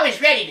 We're always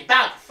ready to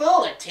bonk a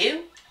fool or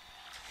two.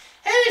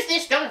 Who's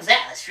this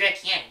Gonzalez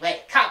Ricky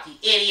anyway? Cocky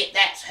idiot,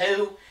 that's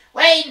who.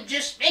 Waiting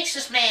just makes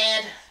us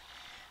mad.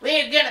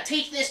 We're gonna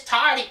teach this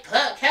tardy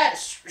punk how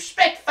to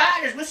respect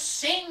fighters with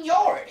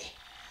seniority.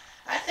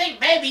 I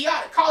think maybe you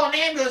ought to call an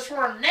ambulance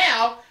for him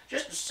now,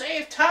 just to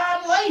save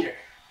time later.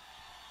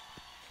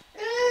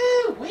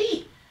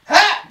 Ooh-wee.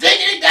 Ha!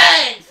 Diggity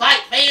dang,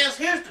 fight fans.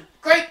 Here's the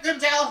great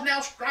Gonzalez now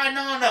striding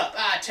on up.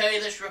 I tell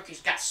you, this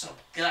rookie's got some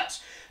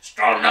guts.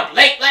 Starting up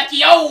late like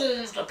he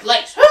owns the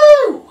place.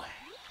 Woo!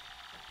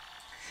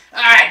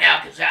 Alright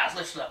now, Gonzalez,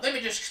 listen up. Let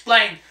me just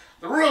explain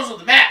the rules of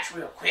the match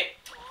real quick.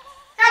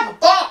 Have a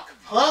bonk,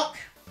 punk.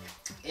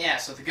 Yeah,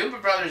 so the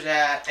Goomba Brothers,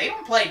 they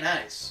don't play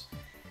nice.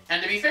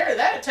 And to be fair,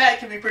 that attack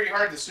can be pretty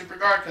hard to super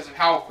guard because of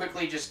how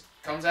quickly it just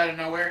comes out of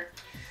nowhere.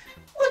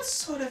 What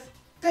sort of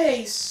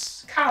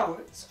base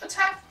cowards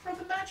attack before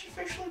the match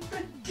officially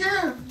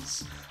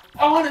begins?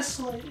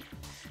 Honestly.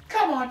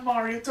 Come on,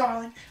 Mario,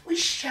 darling. We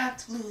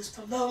shan't lose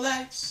to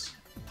lowlifes.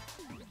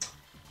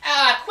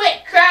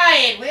 Quit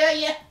crying, will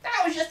you?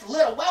 That was just a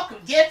little welcome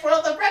gift for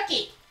the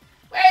rookie.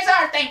 Where's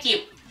our thank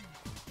you?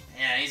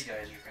 Yeah, these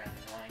guys are kind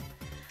of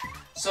annoying.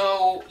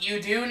 So, you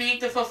do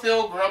need to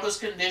fulfill Grubba's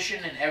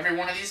condition in every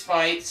one of these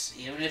fights,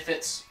 even if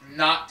it's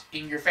not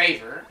in your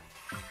favor.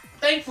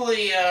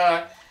 Thankfully,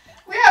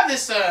 we have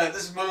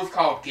this move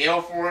called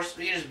Gale Force.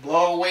 We just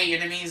blow away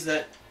enemies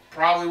that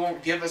probably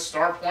won't give us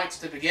star points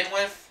to begin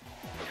with,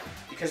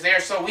 because they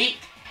are so weak.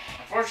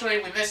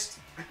 Unfortunately, we missed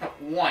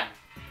one.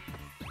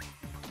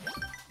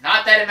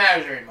 Not that it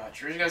matters very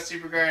much. We're just gonna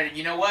super guard, and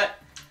you know what?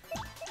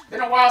 Been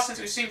a while since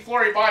we've seen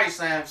Flurry Body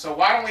Slam, so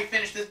why don't we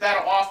finish this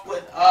battle off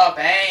with a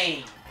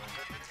bang?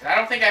 And I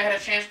don't think I had a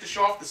chance to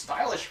show off the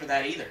stylish for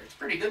that either. It's a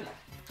pretty good one.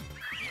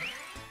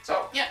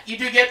 So, yeah, you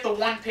do get the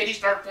one pity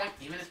start point,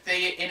 even if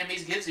the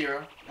enemies get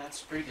 0.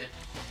 That's pretty good.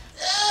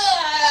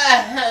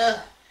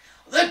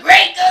 The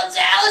great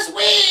Gonzalez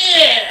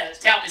wins!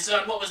 Tell me,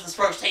 son, what was this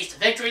first taste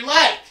of victory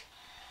like?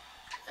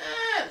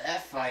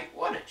 That fight,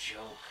 what a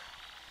joke.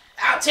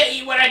 tell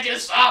you what I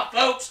just saw,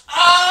 folks.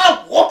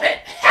 Oh, whooping!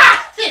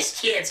 Ha! This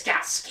kid's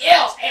got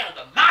skills and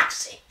the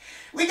moxie.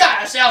 We got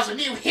ourselves a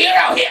new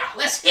hero here.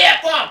 Let's hear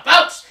for him,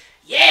 folks.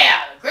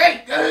 Yeah, the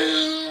Great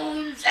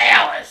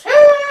Gonzalez.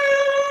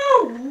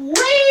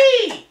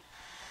 Woo-wee!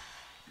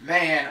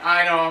 Man,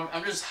 I know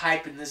I'm just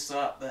hyping this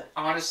up, but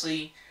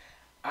honestly,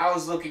 I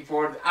was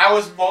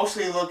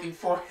mostly looking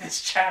forward to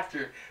this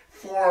chapter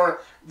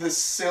for the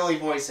silly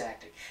voice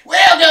acting.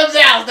 Well,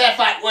 Gonzalez, that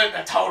fight wasn't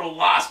a total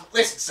loss, but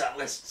listen, son.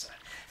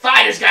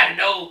 Fighters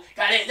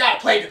gotta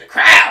play to the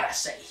crowd, I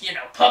say. You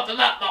know, pump them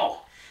up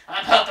more.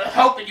 I'm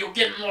hoping you'll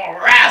give them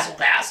more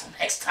razzle-dazzle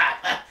next time.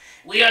 Huh?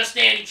 We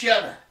understand each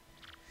other.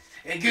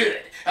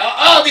 Good.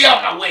 I'll be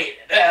on my way.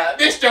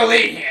 Mr.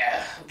 Lee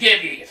here will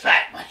give you your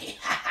fight money.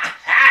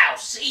 I'll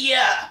see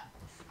ya.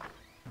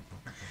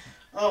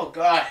 Oh,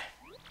 God.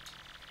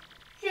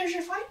 Here's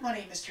your fight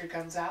money, Mr.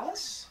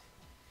 Gonzalez.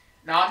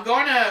 Now, I'm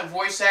going to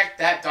voice act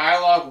that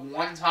dialogue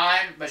one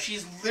time, but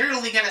she's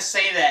literally going to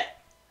say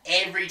that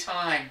every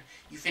time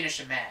you finish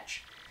a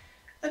match.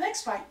 The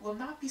next fight will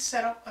not be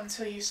set up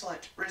until you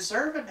select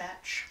Reserve a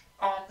Match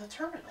on the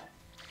terminal.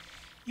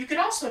 You can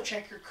also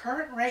check your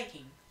current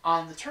ranking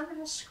on the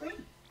terminal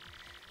screen.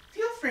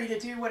 Feel free to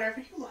do whatever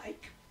you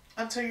like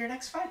until your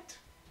next fight.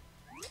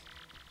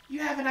 You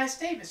have a nice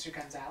day, Mr.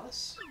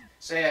 Gonzalez.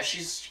 So yeah,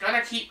 she's going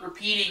to keep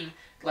repeating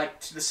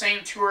like the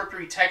same 2 or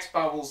 3 text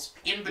bubbles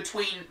in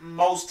between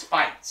most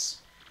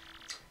fights.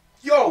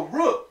 Yo,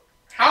 Rook,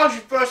 how's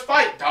your first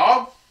fight,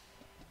 dog?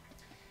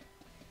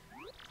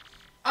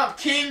 I'm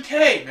King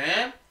K,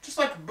 man. Just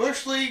a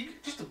Bush League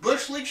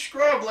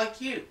scrub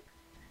like you.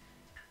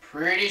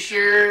 Pretty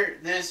sure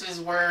this is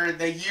where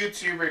the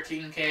YouTuber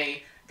King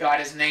K got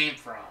his name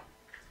from.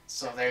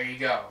 So there you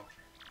go.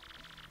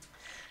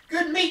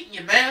 Good meeting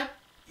you, man.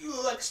 You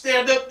look like a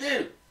stand-up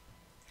dude.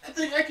 I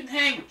think I can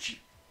hang with you.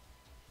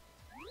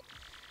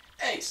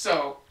 Hey,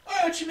 so, why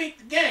don't you meet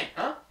the gang,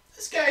 huh?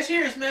 This guy's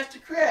here is Master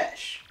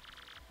Crash.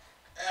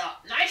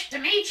 Nice to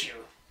meet you.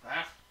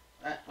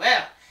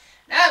 Well,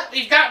 now that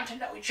we've gotten to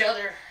know each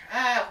other,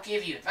 I'll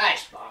give you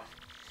advice, Bob.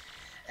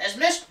 As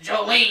Miss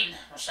Jolene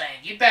was saying,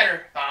 you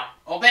better,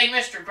 obey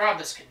Mr.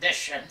 Grubb's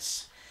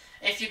conditions.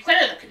 If you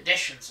clear the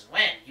conditions and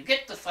win, you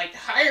get to fight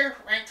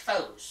higher-ranked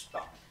foes,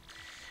 Bob.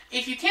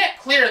 If you can't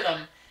clear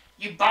them,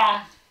 you,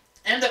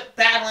 end up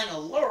battling a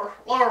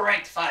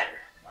lower-ranked fighter.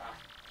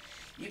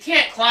 You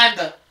can't climb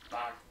the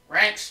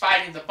ranks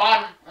fighting the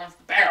bottom of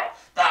the barrel.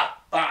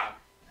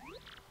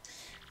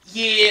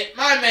 Yeah,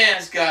 my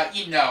man's got,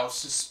 you know,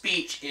 some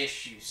speech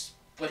issues.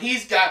 But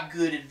he's got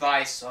good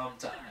advice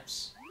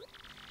sometimes.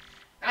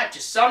 Not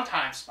just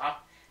sometimes, Bob.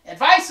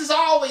 Advice is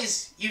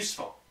always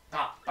useful.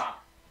 Bob.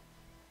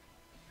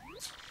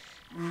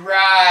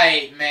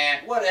 Right,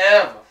 man.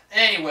 Whatever.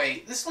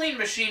 Anyway, this lean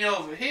machine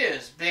over here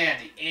is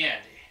Bandy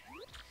Andy.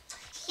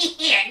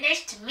 Yeah,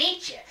 nice to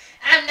meet you.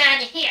 I'm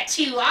not in here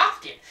too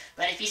often,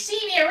 but if you see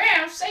me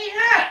around, say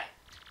hi.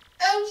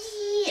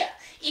 Oh yeah,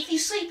 if you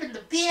sleep in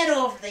the bed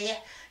over there,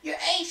 your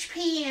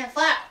HP and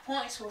vital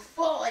points will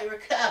fully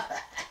recover.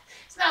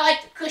 It's not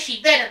like the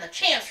cushy bed in the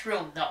champ's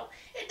room, though.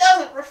 It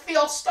doesn't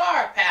refill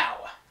star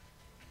power.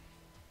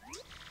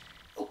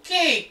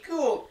 Okay,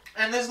 cool.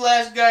 And this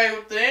last guy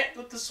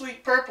with the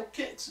sweet purple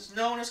kicks is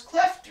known as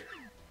Clefter.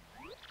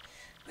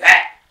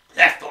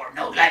 Clefter,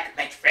 no like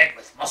make friend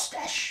with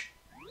mustache.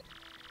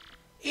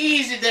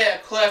 Easy there,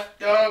 Clef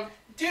Dog.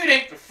 Dude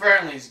ain't the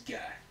friendliest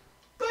guy.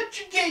 But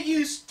you get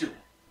used to him.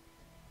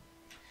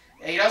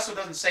 Yeah, he also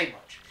doesn't say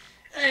much.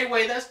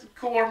 Anyway, that's the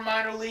core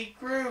minor league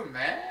crew,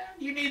 man.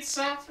 You need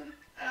something?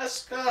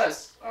 Ask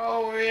us.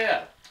 Oh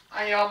yeah,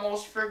 I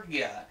almost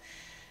forgot.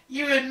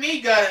 You and me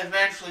gotta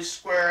eventually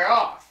square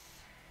off.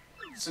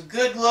 So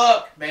good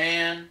luck,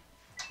 man.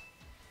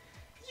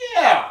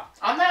 Yeah,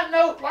 on that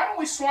note, why don't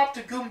we swap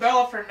to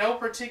Goombella for no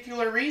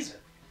particular reason?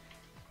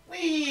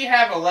 We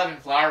have 11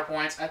 flower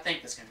points. I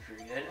think that's going to be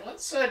pretty good.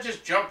 Let's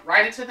just jump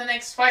right into the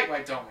next fight,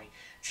 why don't we?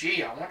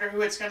 Gee, I wonder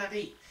who it's going to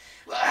be.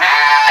 Well,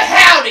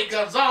 howdy,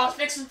 Gonzalez,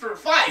 fixing for a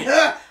fight,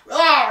 huh? Well,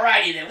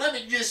 alrighty then. Let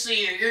me just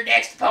see here. Your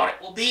next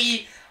opponent will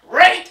be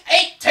ranked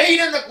 18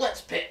 in the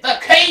Glitz pit, the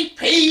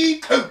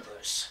KP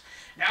Coopers.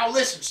 Now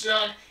listen,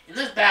 son. In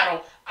this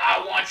battle,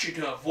 I want you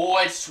to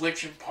avoid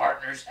switching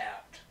partners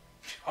out.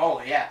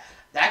 Oh, yeah.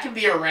 That can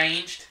be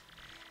arranged.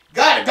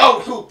 Gotta go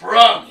who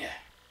brung you.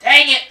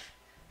 Dang it.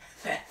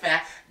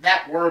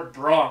 That word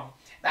brung.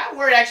 That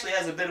word actually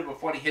has a bit of a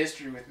funny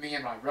history with me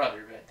and my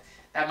brother, but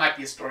that might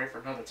be a story for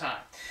another time.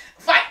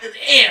 Fight to the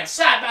end,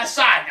 side by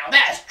side. Now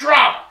that's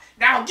drama.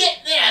 Now get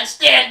in there and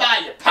stand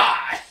by your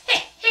pod.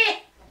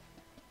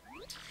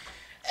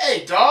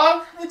 Hey,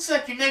 dog. Looks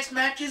like your next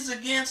match is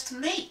against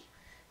me.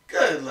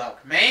 Good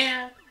luck,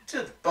 man.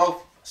 To the both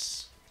of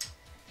us.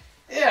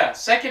 Yeah,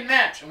 second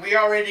match. And we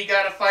already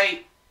got to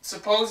fight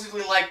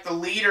supposedly like the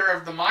leader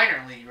of the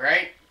minor league,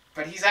 right?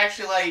 But he's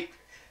actually like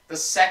the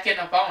second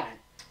opponent.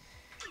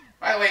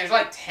 By the way, there's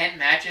like 10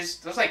 matches.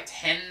 There's like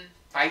 10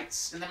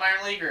 fights in the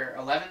minor league, or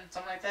 11,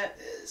 something like that.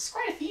 It's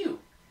quite a few.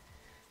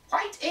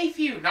 Quite a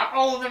few. Not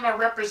all of them are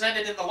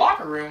represented in the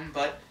locker room,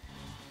 but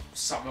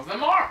some of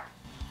them are.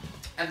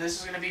 And this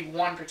is going to be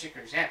one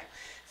particular example.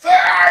 For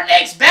our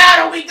next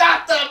battle, we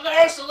got the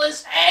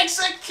Merciless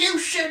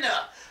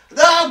Executioner,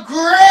 the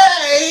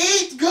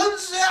Great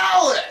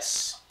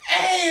Gonzalez,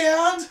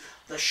 and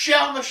the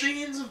Shell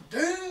Machines of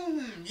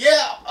Doom.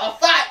 Yeah, a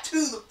fight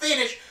to the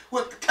finish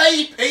with the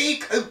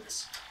KP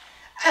Koopas.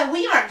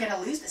 We aren't going to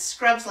lose to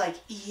scrubs like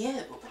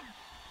you.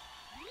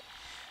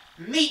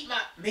 Meet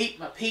my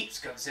peeps,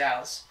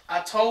 Gonzalez.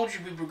 I told you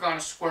we were going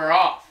to square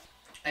off,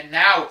 and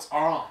now it's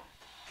on.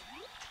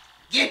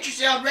 Get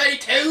yourself ready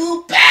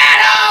to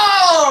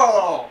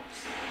battle!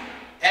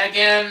 And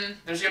again,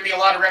 there's going to be a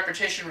lot of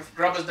repetition with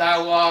Grubba's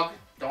dialogue.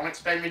 Don't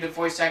expect me to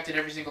voice act it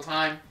every single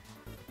time.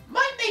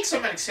 Might make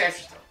some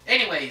exceptions, though.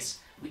 Anyways,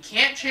 we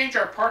can't change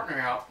our partner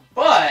out,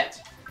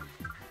 but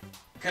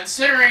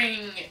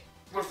considering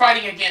we're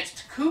fighting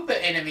against Koopa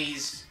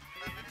enemies,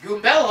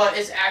 Goombella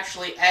is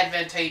actually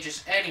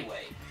advantageous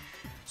anyway.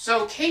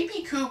 So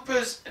KP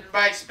Koopas, and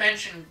by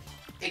extension,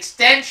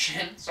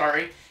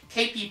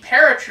 KP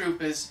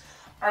Paratroopers,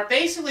 are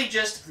basically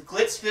just the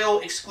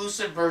Glitzville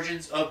exclusive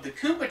versions of the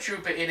Koopa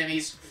Troopa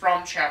enemies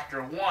from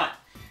Chapter 1.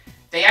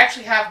 They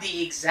actually have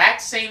the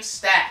exact same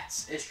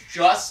stats, it's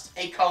just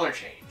a color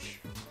change.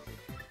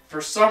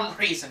 For some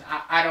reason,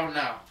 I don't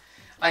know.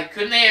 Like,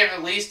 couldn't they have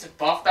at least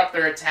buffed up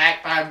their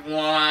attack by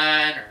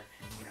 1, or,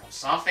 you know,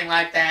 something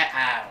like that?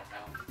 I don't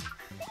know.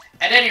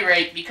 At any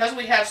rate, because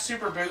we have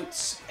Super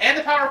Boots and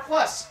the Power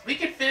Plus, we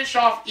can finish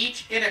off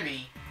each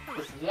enemy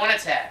with 1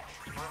 attack.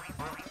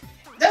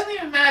 It doesn't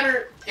even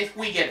matter if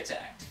we get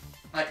attacked.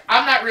 Like,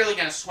 I'm not really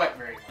going to sweat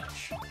very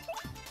much.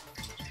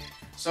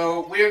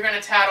 So, we're going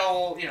to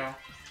tattle, you know,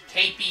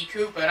 KP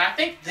Koopa, and I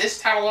think this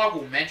catalog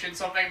will mention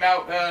something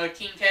about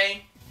King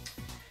K.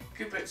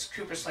 Koopa's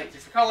slightly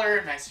different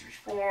color, Night Series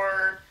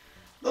 4.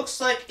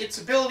 Looks like its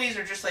abilities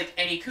are just like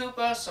any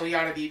Koopa, so he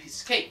ought to be a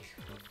piece of cake.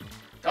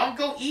 Don't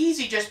go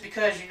easy just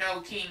because you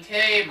know King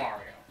K,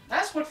 Mario.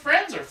 That's what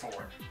friends are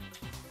for.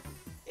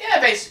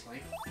 Yeah,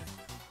 basically.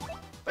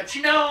 But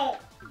you know...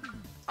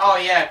 Oh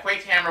yeah,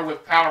 Quake Hammer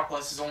with Power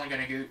Plus is only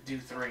going to do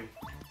 3.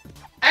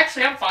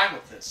 Actually, I'm fine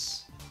with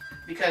this.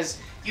 Because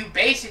you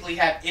basically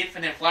have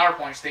infinite flower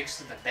points thanks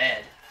to the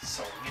bed.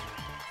 So, you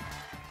know.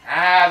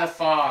 Ah, the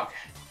fog.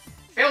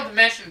 Failed to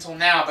mention until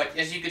now, but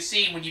as you can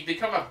see, when you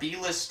become a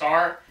B-list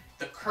star,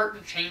 the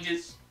curtain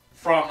changes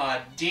from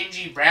a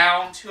dingy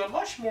brown to a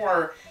much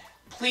more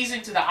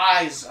pleasing to the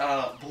eyes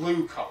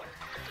blue color.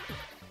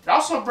 It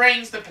also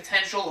brings the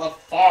potential of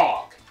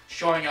fog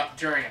showing up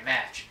during a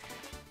match,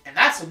 and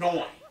that's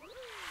annoying.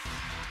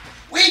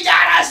 We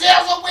got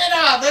ourselves a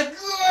winner, the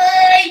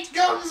Great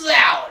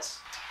Gonzalez!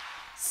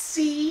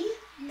 See?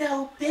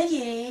 No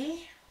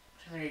biggie.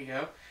 There you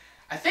go.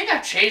 I think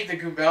I've changed the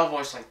Goombella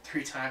voice like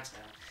 3 times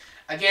now.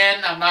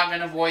 Again, I'm not going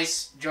to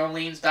voice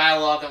Jolene's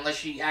dialogue unless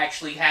she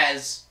actually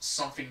has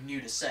something new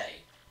to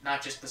say.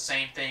 Not just the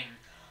same thing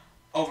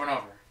over and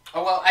over.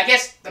 Oh, well, I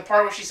guess the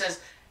part where she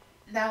says,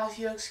 "Now if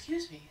you'll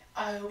excuse me,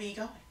 I will be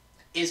going,"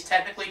 is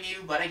technically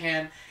new, but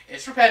again,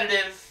 it's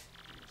repetitive.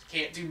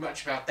 Can't do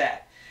much about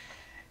that.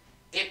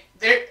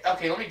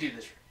 Okay, let me do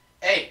this.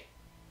 Hey,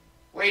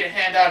 way to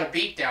hand out a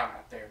beatdown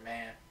out there,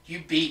 man.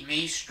 You beat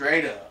me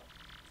straight up.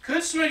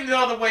 Could swing the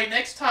other way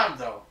next time,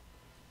 though.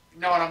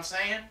 You know what I'm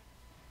saying?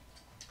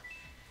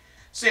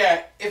 So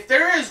yeah, if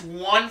there is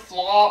one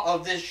flaw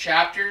of this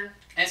chapter,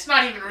 and it's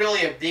not even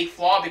really a big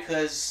flaw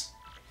because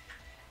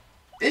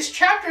this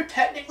chapter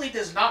technically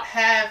does not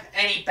have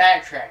any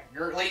backtracking,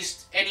 or at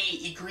least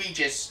any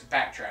egregious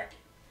backtracking.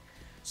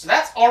 So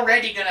that's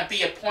already going to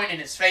be a point in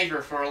its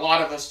favor for a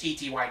lot of us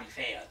TTYD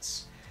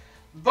fans.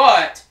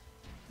 But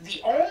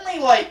the only,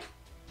 like,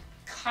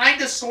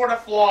 kind of sort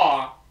of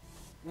flaw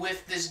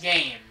with this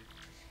game,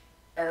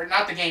 or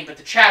not the game, but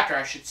the chapter,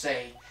 I should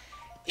say,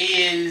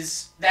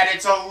 is that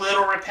it's a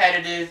little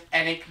repetitive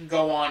and it can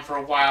go on for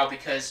a while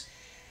because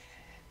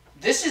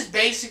this is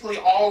basically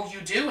all you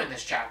do in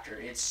this chapter.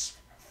 It's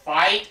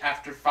fight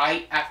after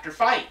fight after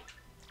fight.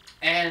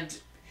 And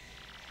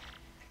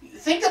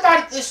think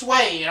about it this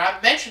way, and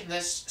I've mentioned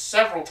this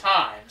several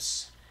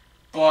times,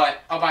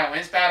 but a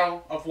Bioman's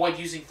battle, avoid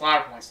using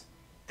flower points.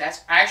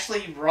 That's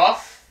actually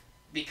rough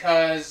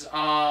because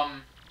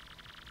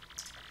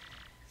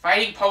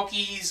fighting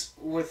Pokies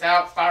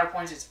without flower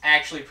points is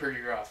actually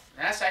pretty rough.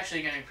 And that's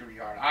actually going to be pretty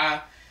hard.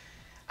 I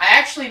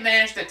actually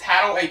managed to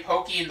tattle a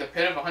Pokie in the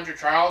Pit of 100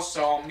 Trials,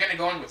 so I'm going to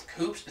go in with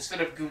Koops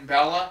instead of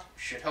Goombella.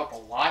 Should help a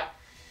lot.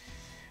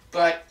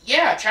 But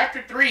yeah,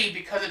 Chapter 3,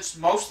 because it's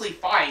mostly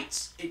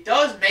fights, it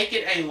does make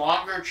it a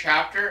longer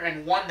chapter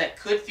and one that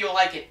could feel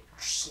like it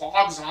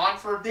slogs on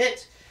for a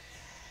bit.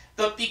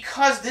 But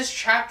because this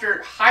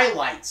chapter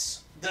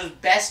highlights the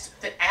best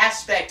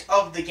aspect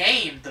of the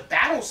game, the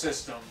battle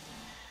system,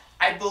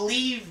 I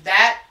believe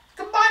that,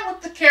 combined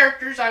with the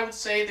characters, I would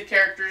say the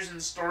characters in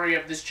the story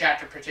of this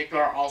chapter in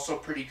particular are also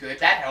pretty good.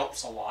 That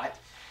helps a lot.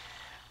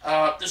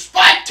 The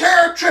Spike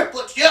Terror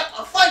Triplets. Yep,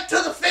 a fight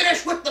to the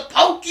finish with the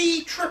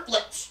Pokie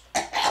Triplets.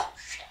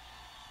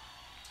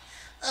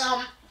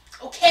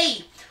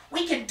 Okay,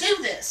 we can do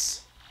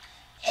this.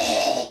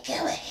 Hey,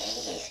 go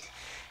ahead.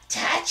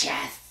 Touch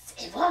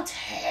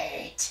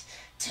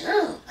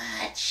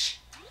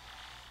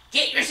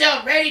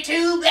ready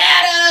to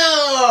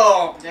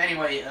battle!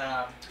 Anyway,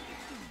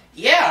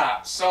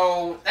 yeah,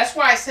 so that's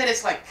why I said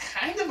it's like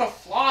kind of a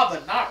flaw,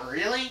 but not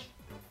really.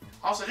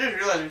 Also, just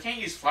realized we can't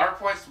use flower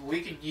points, but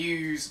we can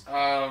use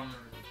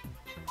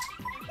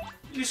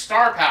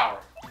star power.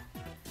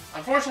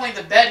 Unfortunately,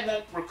 the bed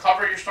won't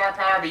recover your star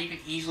power, but you can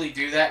easily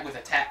do that with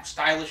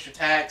stylish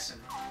attacks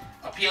and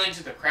appealing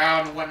to the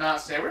crowd and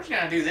whatnot. So we're just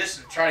gonna do this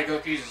and try to go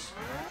through these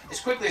as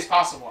quickly as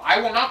possible. I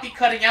will not be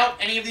cutting out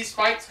any of these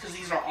fights because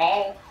these are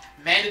all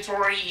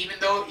mandatory.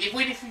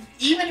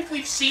 Even if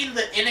we've seen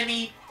the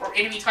enemy or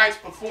enemy types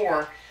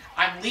before,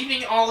 I'm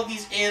leaving all of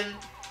these in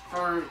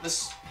for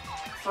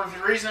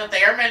the reason that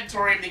they are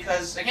mandatory.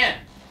 Because again,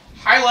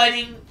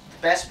 highlighting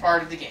the best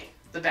part of the game,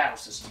 the battle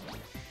system,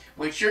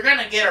 which you're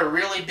gonna get a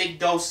really big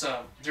dose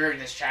of during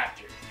this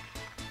chapter.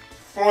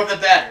 For the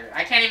better.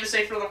 I can't even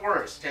say for the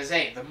worse, because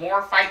hey, the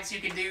more fights you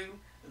can do,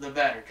 the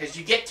better. Because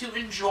you get to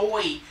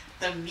enjoy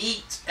the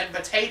meat and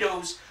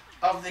potatoes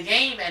of the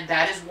game, and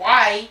that is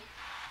why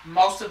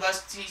most of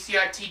us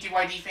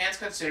TTYD fans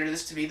consider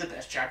this to be the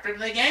best chapter in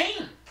the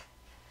game.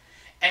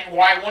 And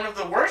why one of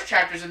the worst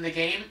chapters in the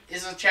game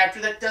is a chapter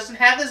that doesn't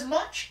have as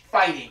much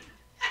fighting.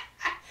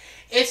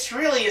 It's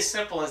really as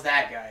simple as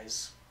that,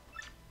 guys.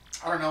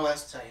 I don't know what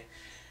else to tell you.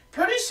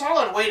 Pretty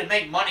solid way to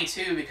make money,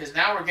 too, because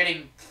now we're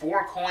getting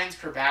 4 coins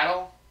per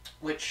battle,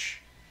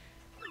 which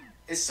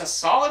is a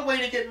solid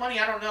way to get money.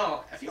 I don't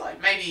know. I feel like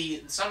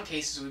maybe in some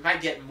cases we might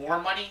get more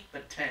money,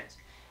 but it depends.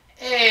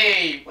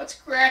 Hey, what's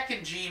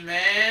cracking,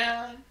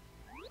 G-Man?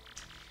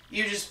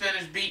 You just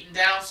finished beating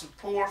down some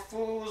poor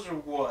fools, or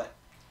what?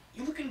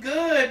 You looking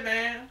good,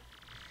 man.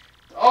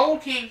 The old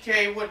King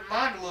K wouldn't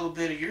mind a little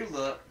bit of your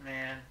luck,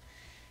 man.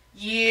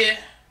 Yeah,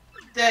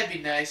 that'd be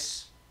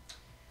nice.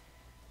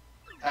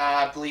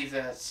 I believe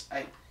that's...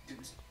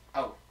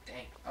 Oh,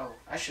 dang. Oh,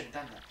 I should have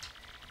done that.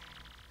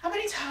 How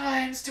many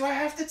times do I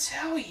have to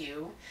tell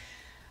you?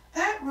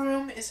 That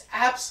room is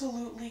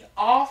absolutely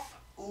off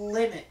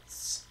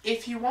limits.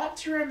 If you want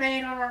to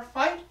remain on our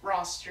fight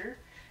roster,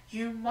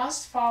 you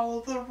must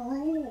follow the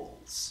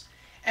rules.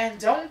 And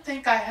don't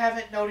think I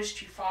haven't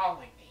noticed you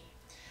following me.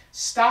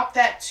 Stop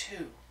that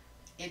too.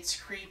 It's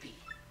creepy.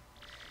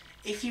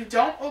 If you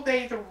don't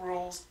obey the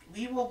rules,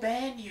 we will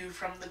ban you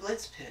from the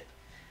Glitz pit.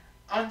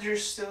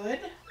 Understood?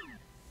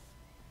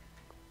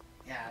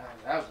 Yeah,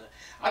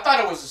 I thought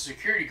it was a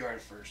security guard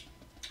at first.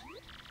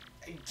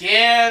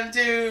 Again,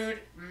 dude,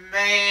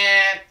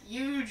 man,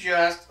 you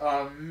just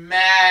a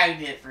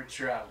magnet for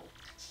trouble.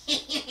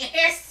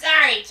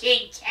 Sorry,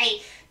 King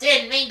K.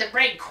 Didn't mean to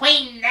bring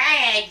Queen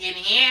Nag in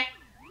here.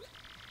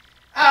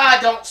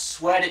 Don't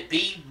sweat it,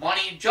 B.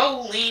 Money.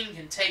 Jolene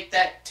can take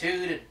that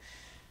toot and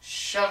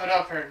shove it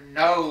up her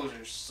nose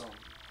or something.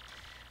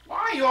 Why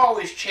are you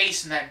always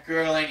chasing that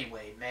girl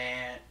anyway,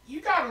 man?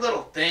 You got a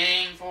little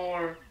thing for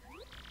her?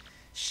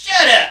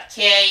 Shut up,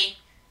 Kay.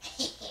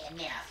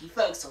 Now, if you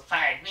folks will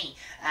fire me,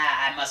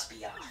 I must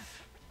be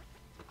off.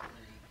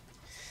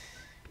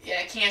 Yeah,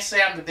 I can't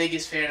say I'm the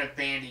biggest fan of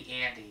Bandy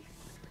Andy.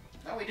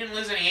 No, we didn't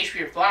lose any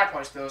HP or flower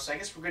points, though, so I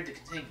guess we're good to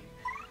continue.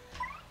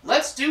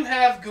 Let's do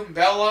have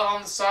Goombella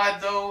on the side,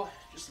 though,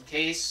 just in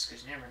case,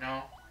 because you never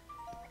know.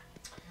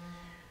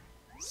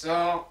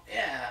 So,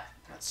 yeah,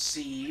 let's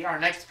see. Our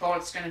next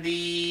opponent's going to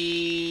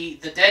be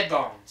the Dead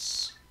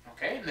Bones.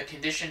 Okay, and the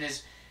condition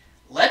is,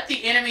 let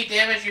the enemy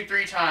damage you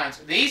 3 times.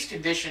 These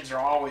conditions are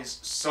always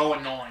so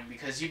annoying,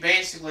 because you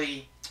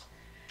basically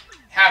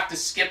have to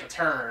skip a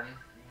turn.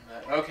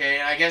 But,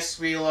 okay, I guess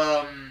we'll,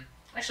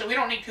 actually, we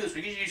don't need Koos.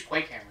 We can use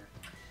Quake Hammer.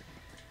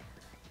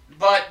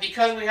 But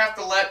because we have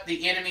to let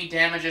the enemy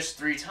damage us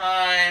 3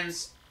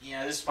 times,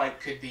 yeah, this fight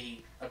could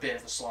be a bit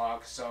of a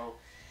slog. So,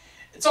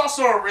 it's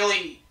also a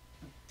really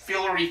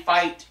fillery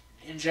fight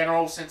in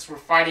general, since we're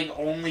fighting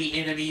only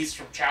enemies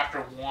from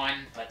Chapter 1.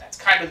 But that's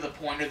kind of the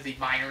point of the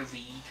minor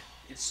league.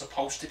 It's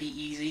supposed to be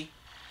easy.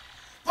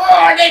 For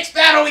our next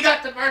battle, we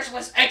got the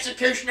Merciless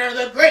Executioner,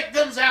 the Great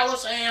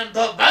Gonzalez, and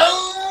the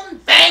Bone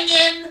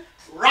Banging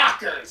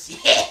Rockers.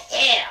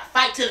 Yeah,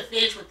 fight to the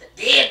finish with the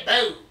Dead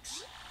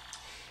Bones.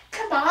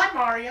 Come on,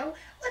 Mario.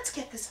 Let's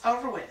get this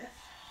over with.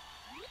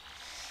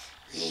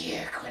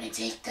 We're going to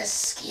take the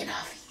skin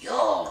off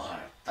your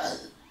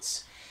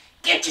bones.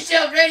 Get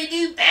yourself ready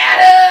to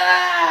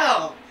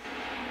battle!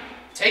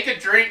 Take a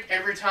drink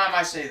every time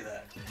I say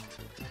that.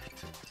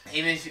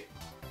 Even if you...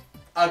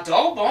 A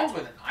double bones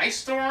with an ice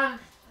storm?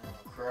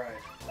 Oh, crud.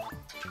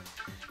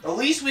 The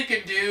least we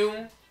can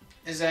do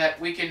is that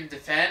we can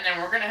defend, and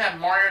we're going to have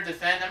Mario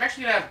defend. I'm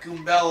actually going to have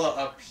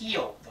Goombella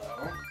appeal,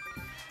 though,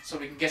 so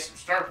we can get some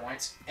star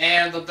points.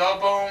 And the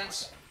double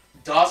bones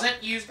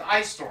doesn't use the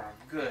ice storm.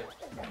 Good.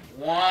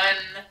 1,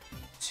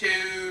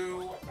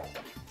 2,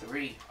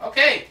 3.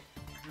 Okay.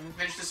 Let me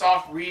finish this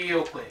off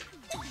real quick.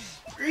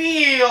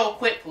 Real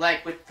quick,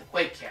 like with the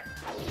Quake Hammer.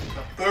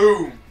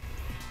 Boom.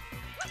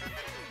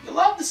 You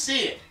love to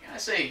see it. I gotta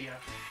say, you know,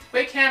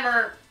 Quake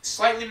Hammer,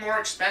 slightly more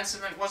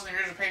expensive than it was in the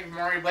original Paper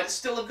Mario, but it's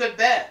still a good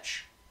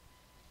badge.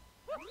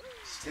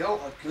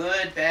 Still a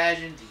good badge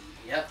indeed.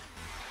 Yep.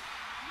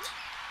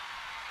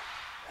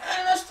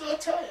 And that's what I'll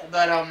tell you.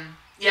 But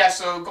Yeah,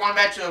 so going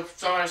back to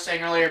something I was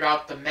saying earlier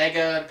about the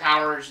Mega and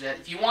powers, that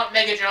if you want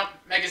Mega Jump,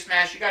 Mega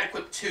Smash, you got to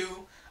equip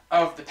 2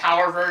 of the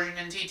power version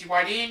in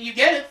TTYD, and you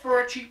get it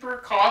for a cheaper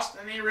cost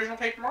than the original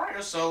Paper Mario.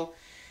 So,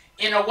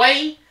 in a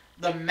way,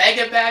 the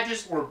Mega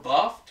badges were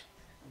buffed,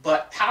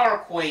 but Power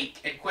Quake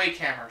and Quake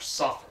Hammer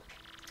suffered.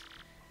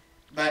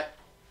 But,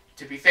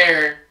 to be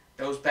fair,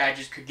 those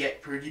badges could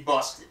get pretty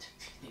busted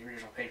in the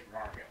original Paper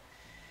Mario.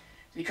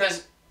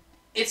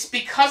 It's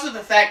because of the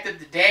fact that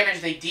the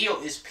damage they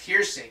deal is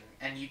piercing,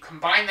 and you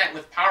combine that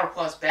with Power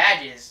Plus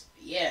badges,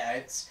 yeah,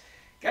 it's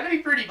gonna be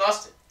pretty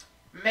busted.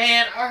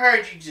 Man, I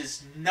heard you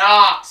just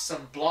knocked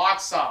some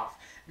blocks off.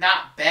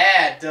 Not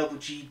bad, Double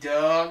G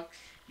Dog.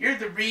 You're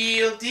the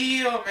real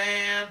deal,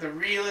 man. The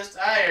realest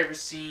I ever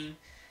seen.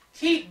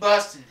 Keep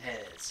busting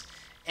heads.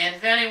 And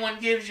if anyone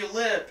gives you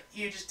lip,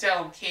 you just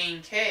tell them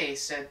King K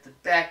said to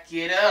back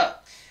it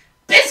up.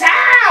 Bizzow!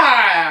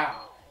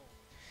 Ah,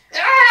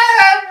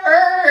 it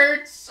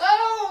hurts!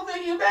 Oh, the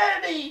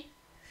humanity!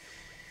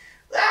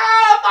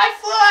 Ah, my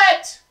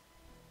foot!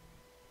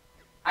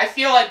 I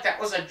feel like that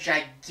was a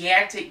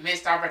gigantic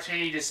missed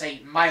opportunity to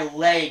say my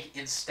leg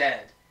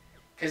instead.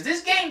 Because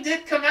this game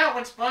did come out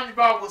when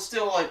SpongeBob was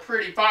still like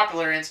pretty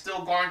popular and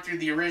still going through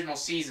the original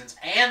seasons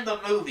and the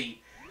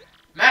movie.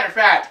 Matter of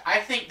fact, I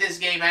think this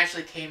game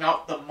actually came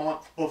out the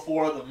month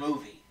before the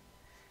movie.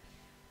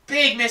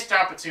 Big missed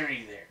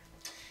opportunity there.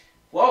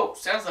 Whoa,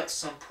 sounds like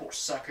some poor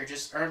sucker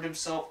just earned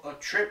himself a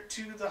trip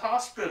to the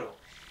hospital.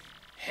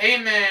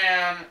 Hey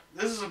man,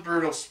 this is a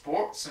brutal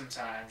sport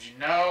sometimes, you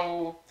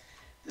know?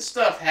 This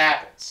stuff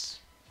happens.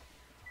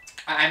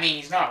 I mean,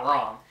 he's not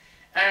wrong.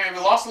 I mean, we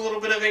lost a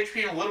little bit of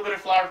HP and a little bit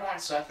of flower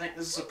points, so I think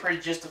this is a pretty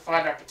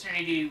justified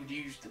opportunity to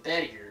use the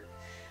bed here.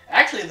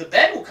 Actually, the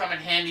bed will come in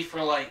handy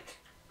for, like,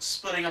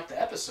 splitting up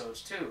the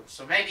episodes, too.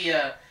 So maybe,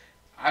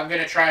 I'm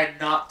gonna try and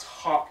not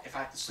talk if I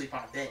have to sleep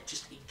on a bed,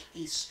 just in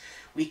case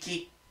we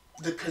keep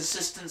the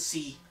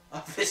consistency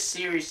of this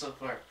series so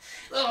far.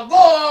 Little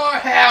boy,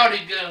 howdy,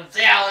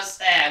 Gonzalez.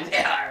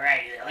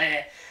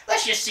 Alright,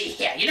 let's just see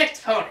here. Your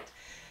next opponent.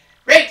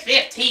 Rank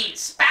 15,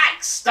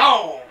 Spike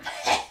Storm.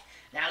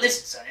 Now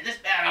listen, son, in this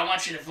battle I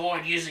want you to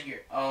avoid using your...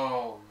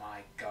 Oh my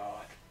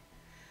god.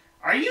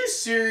 Are you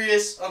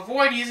serious?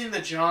 Avoid using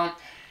the jump?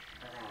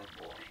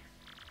 Oh boy.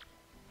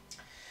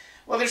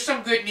 Well, there's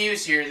some good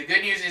news here. The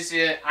good news is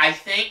that I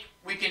think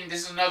we can...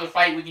 This is another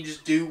fight we can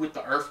just do with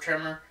the Earth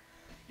Tremor.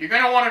 You're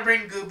going to want to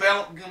bring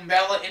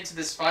Goombella into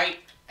this fight,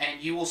 and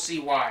you will see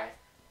why.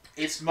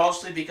 It's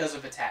mostly because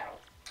of a tattle.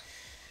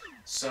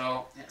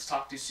 So, let's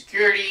talk to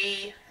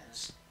security.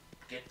 Let's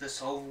get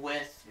this over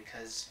with,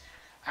 because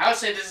I would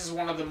say this is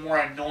one of the more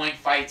annoying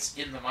fights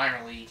in the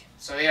minor league.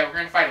 So yeah, we're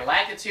going to fight a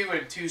Lakitu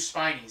and 2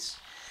 Spinies.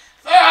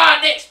 For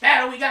our next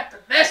battle, we got the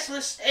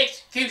Merciless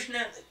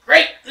Executioner, the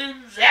Great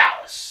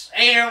Gonzalez,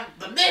 and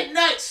the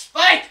Midnight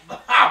Spike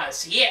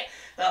Bahamas. Yeah,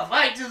 the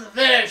fight to the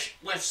finish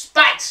with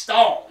Spike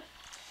Storm.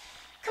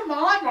 Come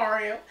on,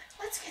 Mario.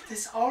 Let's get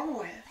this over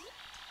with.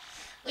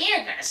 We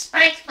are going to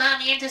spike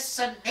Mommy into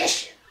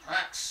submission,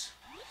 Lux.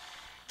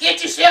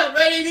 Get yourself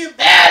ready to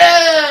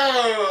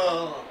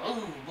battle!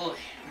 Oh, boy.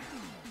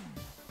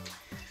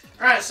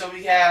 Alright, so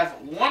we have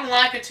 1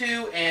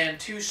 Lakitu and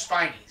 2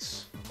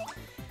 Spinies.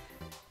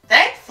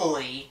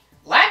 Thankfully,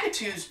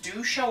 Lakitus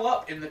do show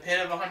up in the Pit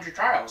of 100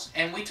 Trials,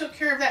 and we took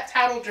care of that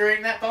tattle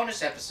during that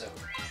bonus episode.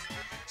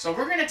 So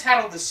we're going to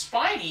tattle the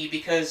Spiny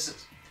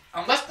because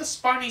unless the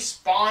Spiny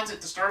spawns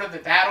at the start of the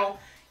battle,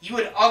 you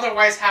would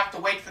otherwise have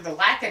to wait for the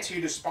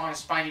Lakitu to spawn a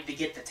Spiny to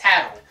get the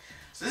tattle.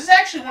 So this is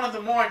actually one of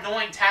the more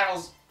annoying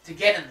tattles to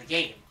get in the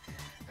game.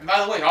 And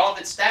by the way, all of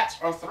its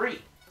stats are 3.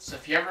 So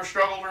if you ever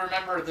struggle to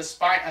remember the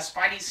Spiny's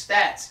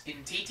stats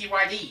in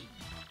TTYD,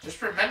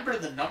 just remember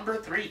the number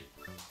 3.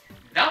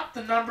 Not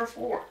the number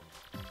 4.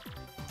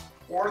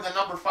 Or the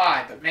number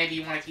 5, but maybe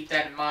you want to keep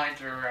that in mind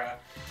for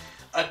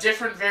a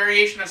different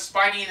variation of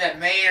Spiny that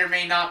may or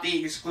may not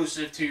be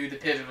exclusive to the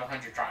Pit of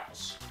 100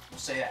 Trials. We'll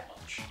say that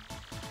much.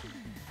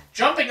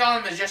 Jumping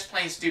on them is just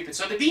plain stupid.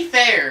 So to be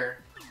fair,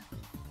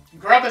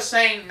 Grubba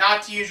saying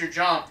not to use your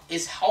jump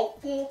is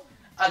helpful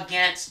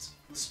against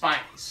the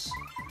Spinies.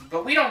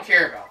 But we don't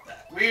care about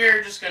that.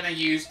 We're just going to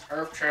use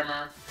Earth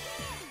Tremor.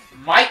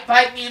 Might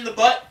bite me in the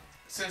butt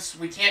since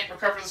we can't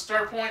recover the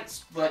star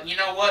points, but you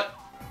know what?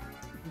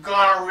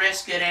 Gonna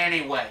risk it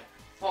anyway.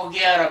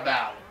 Forget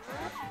about it.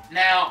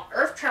 Now,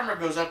 Earth Tremor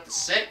goes up to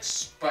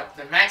 6, but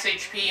the max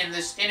HP in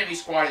this enemy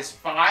squad is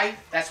 5.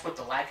 That's what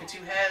the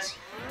Lakitu has.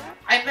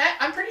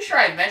 I'm pretty sure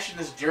I mentioned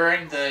this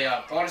during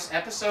the bonus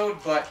episode,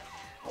 but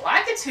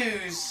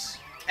Lakitus,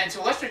 and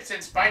to a lesser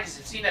extent Spinies,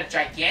 have seen a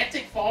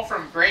gigantic fall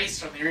from grace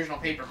from the original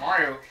Paper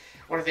Mario,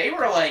 where they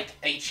were like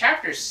a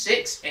Chapter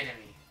 6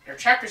 enemy, or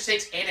Chapter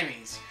 6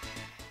 enemies,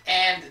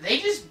 and they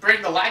just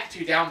bring the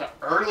Lakitu down to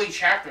early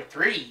Chapter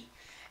 3.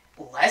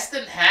 Less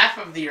than half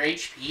of their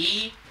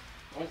HP,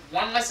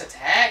 1 less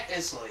attack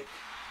is like,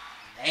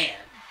 man.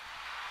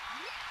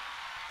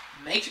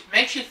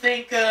 Makes you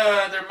think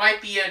there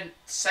might be a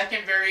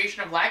second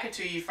variation of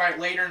Lakitu you fight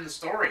later in the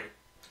story.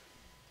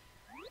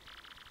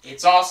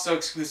 It's also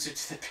exclusive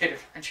to the Pit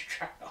of 100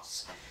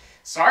 Trials.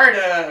 Sorry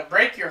to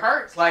break your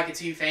heart,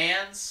 Lakitu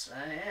fans.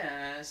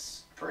 Yeah,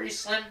 it's pretty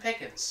slim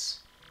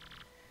pickings.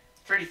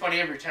 It's pretty funny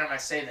every time I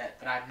say that,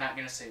 but I'm not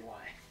going to say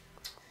why.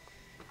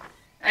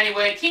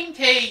 Anyway, King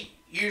K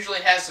usually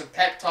has some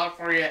pep talk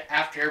for you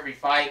after every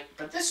fight,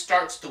 but this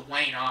starts to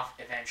wane off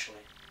eventually.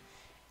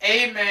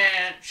 Hey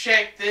man,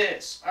 check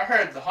this. I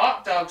heard the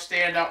hot dog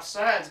stand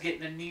outside's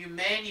getting a new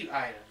menu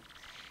item.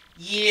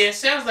 Yeah,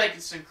 sounds like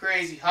it's some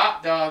crazy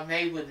hot dog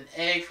made with an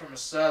egg from a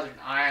southern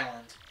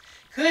island.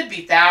 Could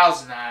be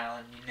Thousand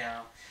Island, you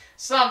know.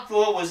 Some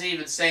fool was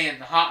even saying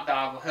the hot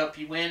dog will help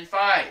you win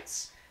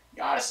fights.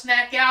 You ought to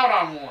snack out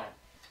on one.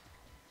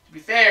 To be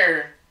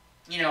fair,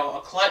 you know,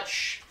 a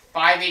clutch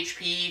 5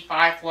 HP,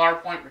 5 flower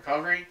point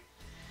recovery,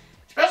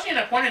 especially in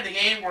a point in the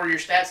game where your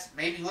stats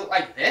maybe look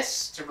like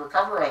this, to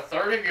recover a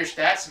third of your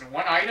stats in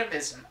one item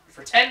is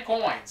for 10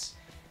 coins.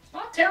 It's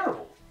not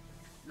terrible.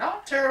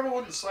 Not terrible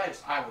in the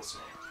slightest, I would say.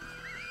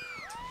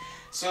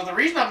 So the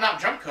reason I'm not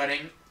jump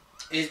cutting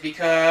is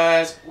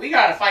because we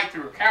gotta fight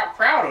through a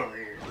crowd over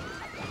here.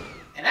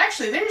 And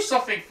actually, there's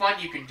something fun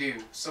you can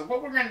do. So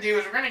what we're gonna do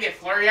is we're gonna get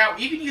Flurry out.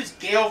 You can use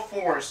Gale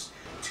Force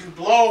to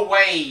blow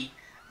away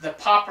the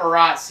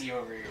paparazzi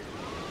over here.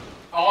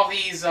 All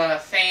these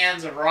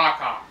fans of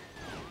Rockhawk.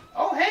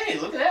 Oh, hey,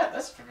 look at that.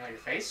 That's a familiar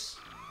face.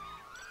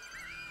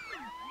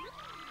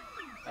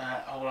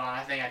 Hold on,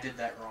 I think I did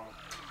that wrong.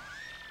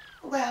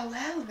 Well,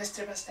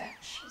 Mr.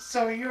 Mustache.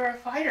 So you're a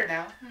fighter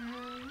now?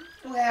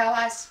 Well,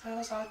 I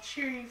suppose I'll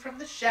cheer you from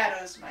the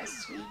shadows, my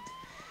sweet.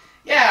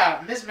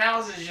 Yeah, Miss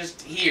Mouse is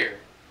just here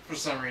for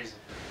some reason.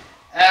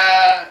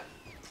 I'm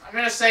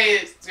gonna say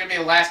it's gonna be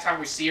the last time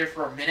we see her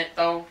for a minute,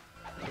 though.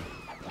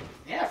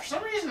 Yeah, for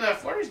some reason the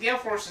Flurry's Gale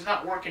Force is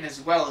not working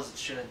as well as it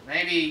should.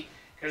 Maybe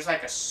there's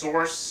like a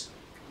source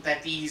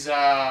that these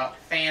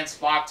fans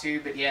flock to,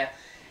 but yeah,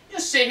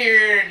 just sit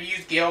here and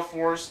use Gale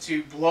Force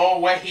to blow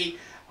away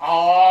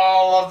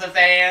all of the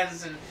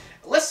fans, and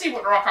let's see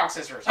what Rockhawk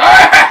says first.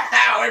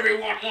 How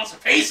everyone wants a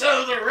piece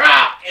of the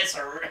rock. It's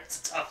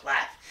a tough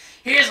life.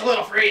 Here's a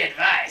little free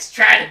advice.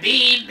 Try to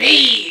be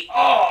me.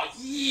 Oh,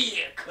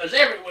 yeah, because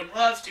everyone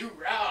loves to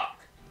rock.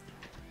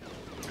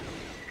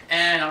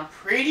 And I'm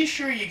pretty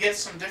sure you get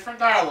some different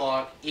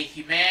dialogue if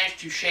you manage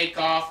to shake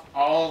off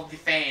all of the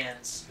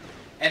fans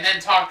and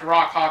then talk to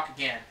Rockhawk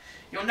again.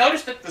 You'll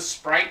notice that the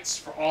sprites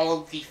for all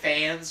of the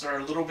fans are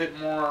a little bit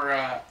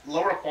more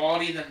lower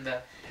quality than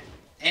the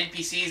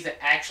NPCs that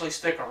actually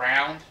stick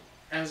around,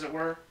 as it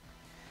were.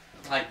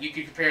 Like, you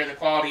could compare the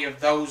quality of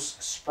those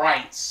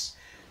sprites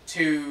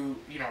to,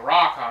 you know,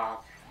 Rockhawk.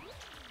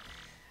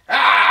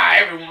 Ah,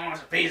 everyone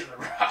wants a piece of the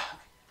rock.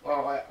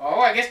 Well,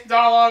 I guess the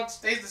dialogue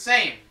stays the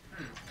same.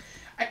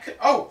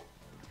 Oh,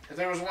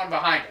 there was one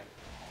behind him.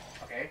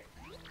 Okay.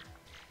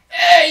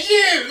 Hey,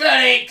 you!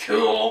 That ain't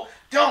cool!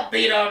 Don't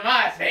beat on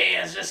my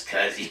fans just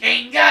cause you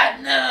ain't got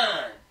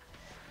none!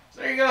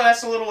 So there you go,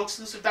 that's a little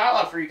exclusive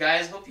dialogue for you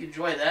guys. Hope you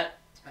enjoyed that.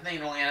 I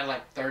think it only added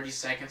like 30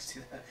 seconds to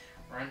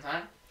the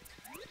runtime.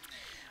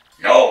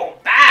 No,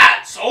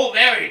 bad! So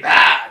very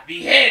bad!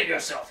 Behave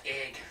yourself,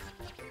 egg!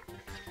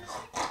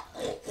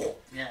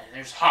 Yeah,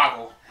 there's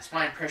Hoggle. That's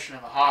my impression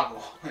of a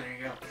Hoggle. There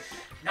you go.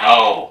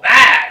 No,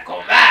 bad!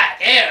 Come back!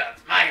 Help!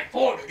 My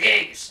important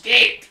egg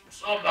escaped!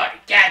 Somebody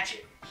catch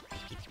it!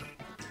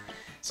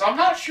 So I'm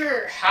not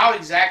sure how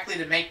exactly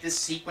to make this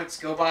sequence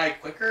go by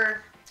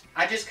quicker.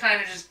 I just kind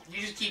of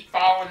you just keep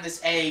following this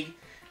egg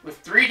with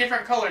 3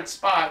 different colored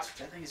spots,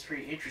 which I think is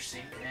pretty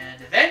interesting.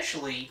 And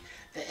eventually,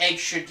 the egg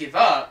should give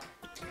up,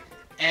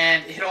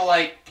 and it'll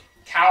like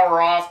cower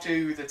off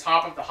to the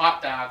top of the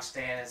hot dog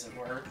stand, as it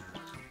were.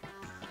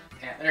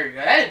 Yeah, there you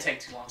go. That didn't take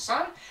too long,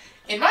 son.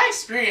 In my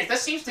experience, that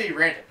seems to be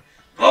random.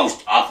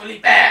 Most awfully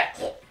bad.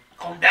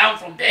 Come down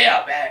from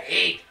there, bad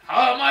egg.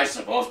 How am I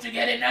supposed to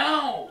get it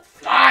now?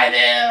 Fly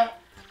there.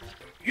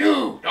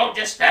 You, don't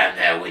just stand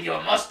there with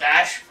your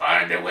mustache.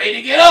 Find a way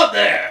to get up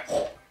there.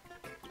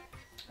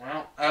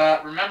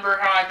 Well, remember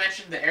how I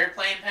mentioned the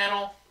airplane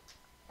panel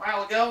a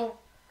while ago?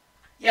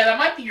 Yeah, that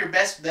might be your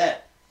best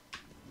bet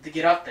to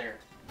get up there.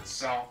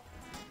 So,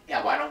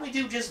 yeah, why don't we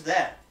do just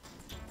that?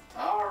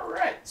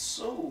 Alright,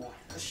 so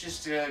let's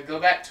just go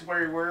back to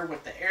where we were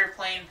with the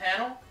airplane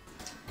panel.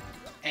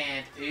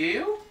 And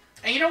ew.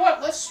 And you know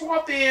what? Let's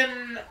swap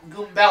in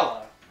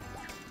Goombella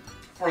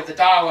for the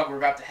dialogue we're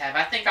about to have.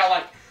 I think I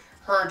like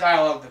her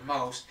dialogue the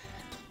most.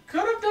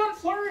 Could have done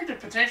Flurry to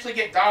potentially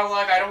get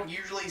dialogue I don't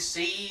usually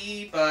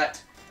see,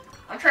 but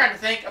I'm trying to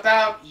think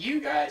about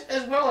you guys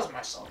as well as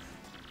myself.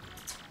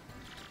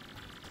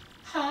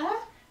 Huh?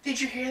 Did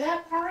you hear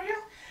that, Mario?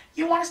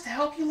 You want us to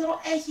help you, little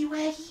eggy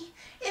waggy?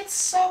 It's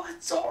so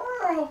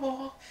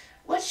adorable.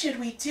 What should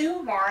we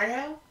do,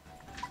 Mario?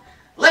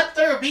 Let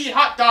there be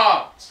hot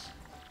dogs.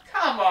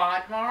 Come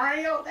on,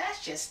 Mario.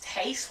 That's just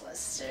tasteless,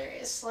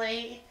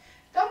 seriously.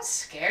 Don't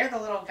scare the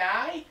little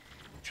guy.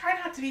 Try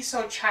not to be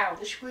so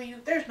childish, will you?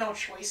 There's no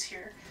choice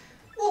here.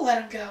 We'll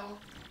let him go.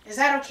 Is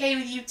that okay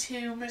with you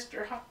too,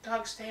 Mr. Hot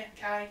Dog Stand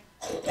Guy?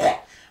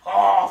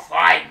 Oh,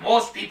 fine.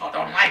 Most people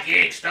don't like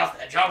eating stuff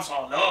that jumps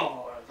all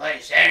over the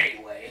place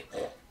anyway.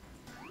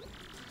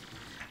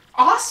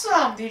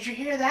 Awesome! Did you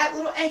hear that,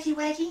 little Eggy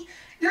Waggy?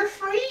 You're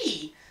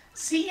free!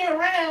 See you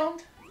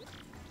around!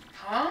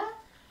 Huh?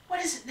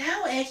 What is it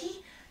now,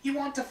 Eggy? You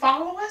want to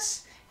follow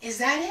us? Is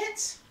that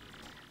it?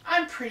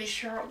 I'm pretty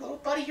sure our little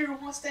buddy here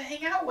wants to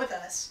hang out with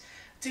us.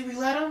 Do we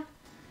let him?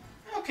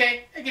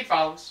 Okay, he can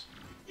follow us.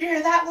 You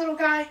hear that, little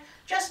guy?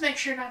 Just make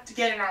sure not to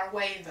get in our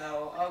way,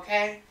 though,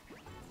 okay?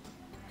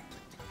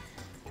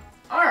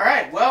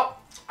 Alright, well,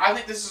 I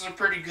think this is a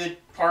pretty good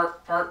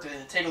part to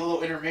take a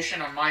little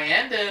intermission on my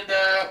end, and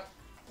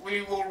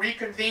we will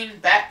reconvene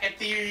back at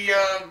the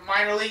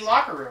minor league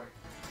locker room.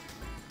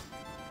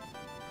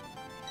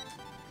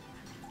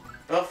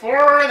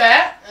 Before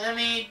that, let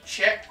me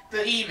check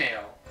the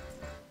email.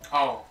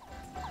 Oh,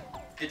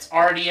 it's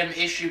RDM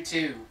issue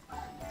 2.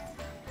 I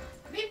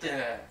need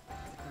to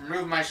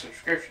remove my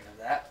subscription of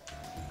that.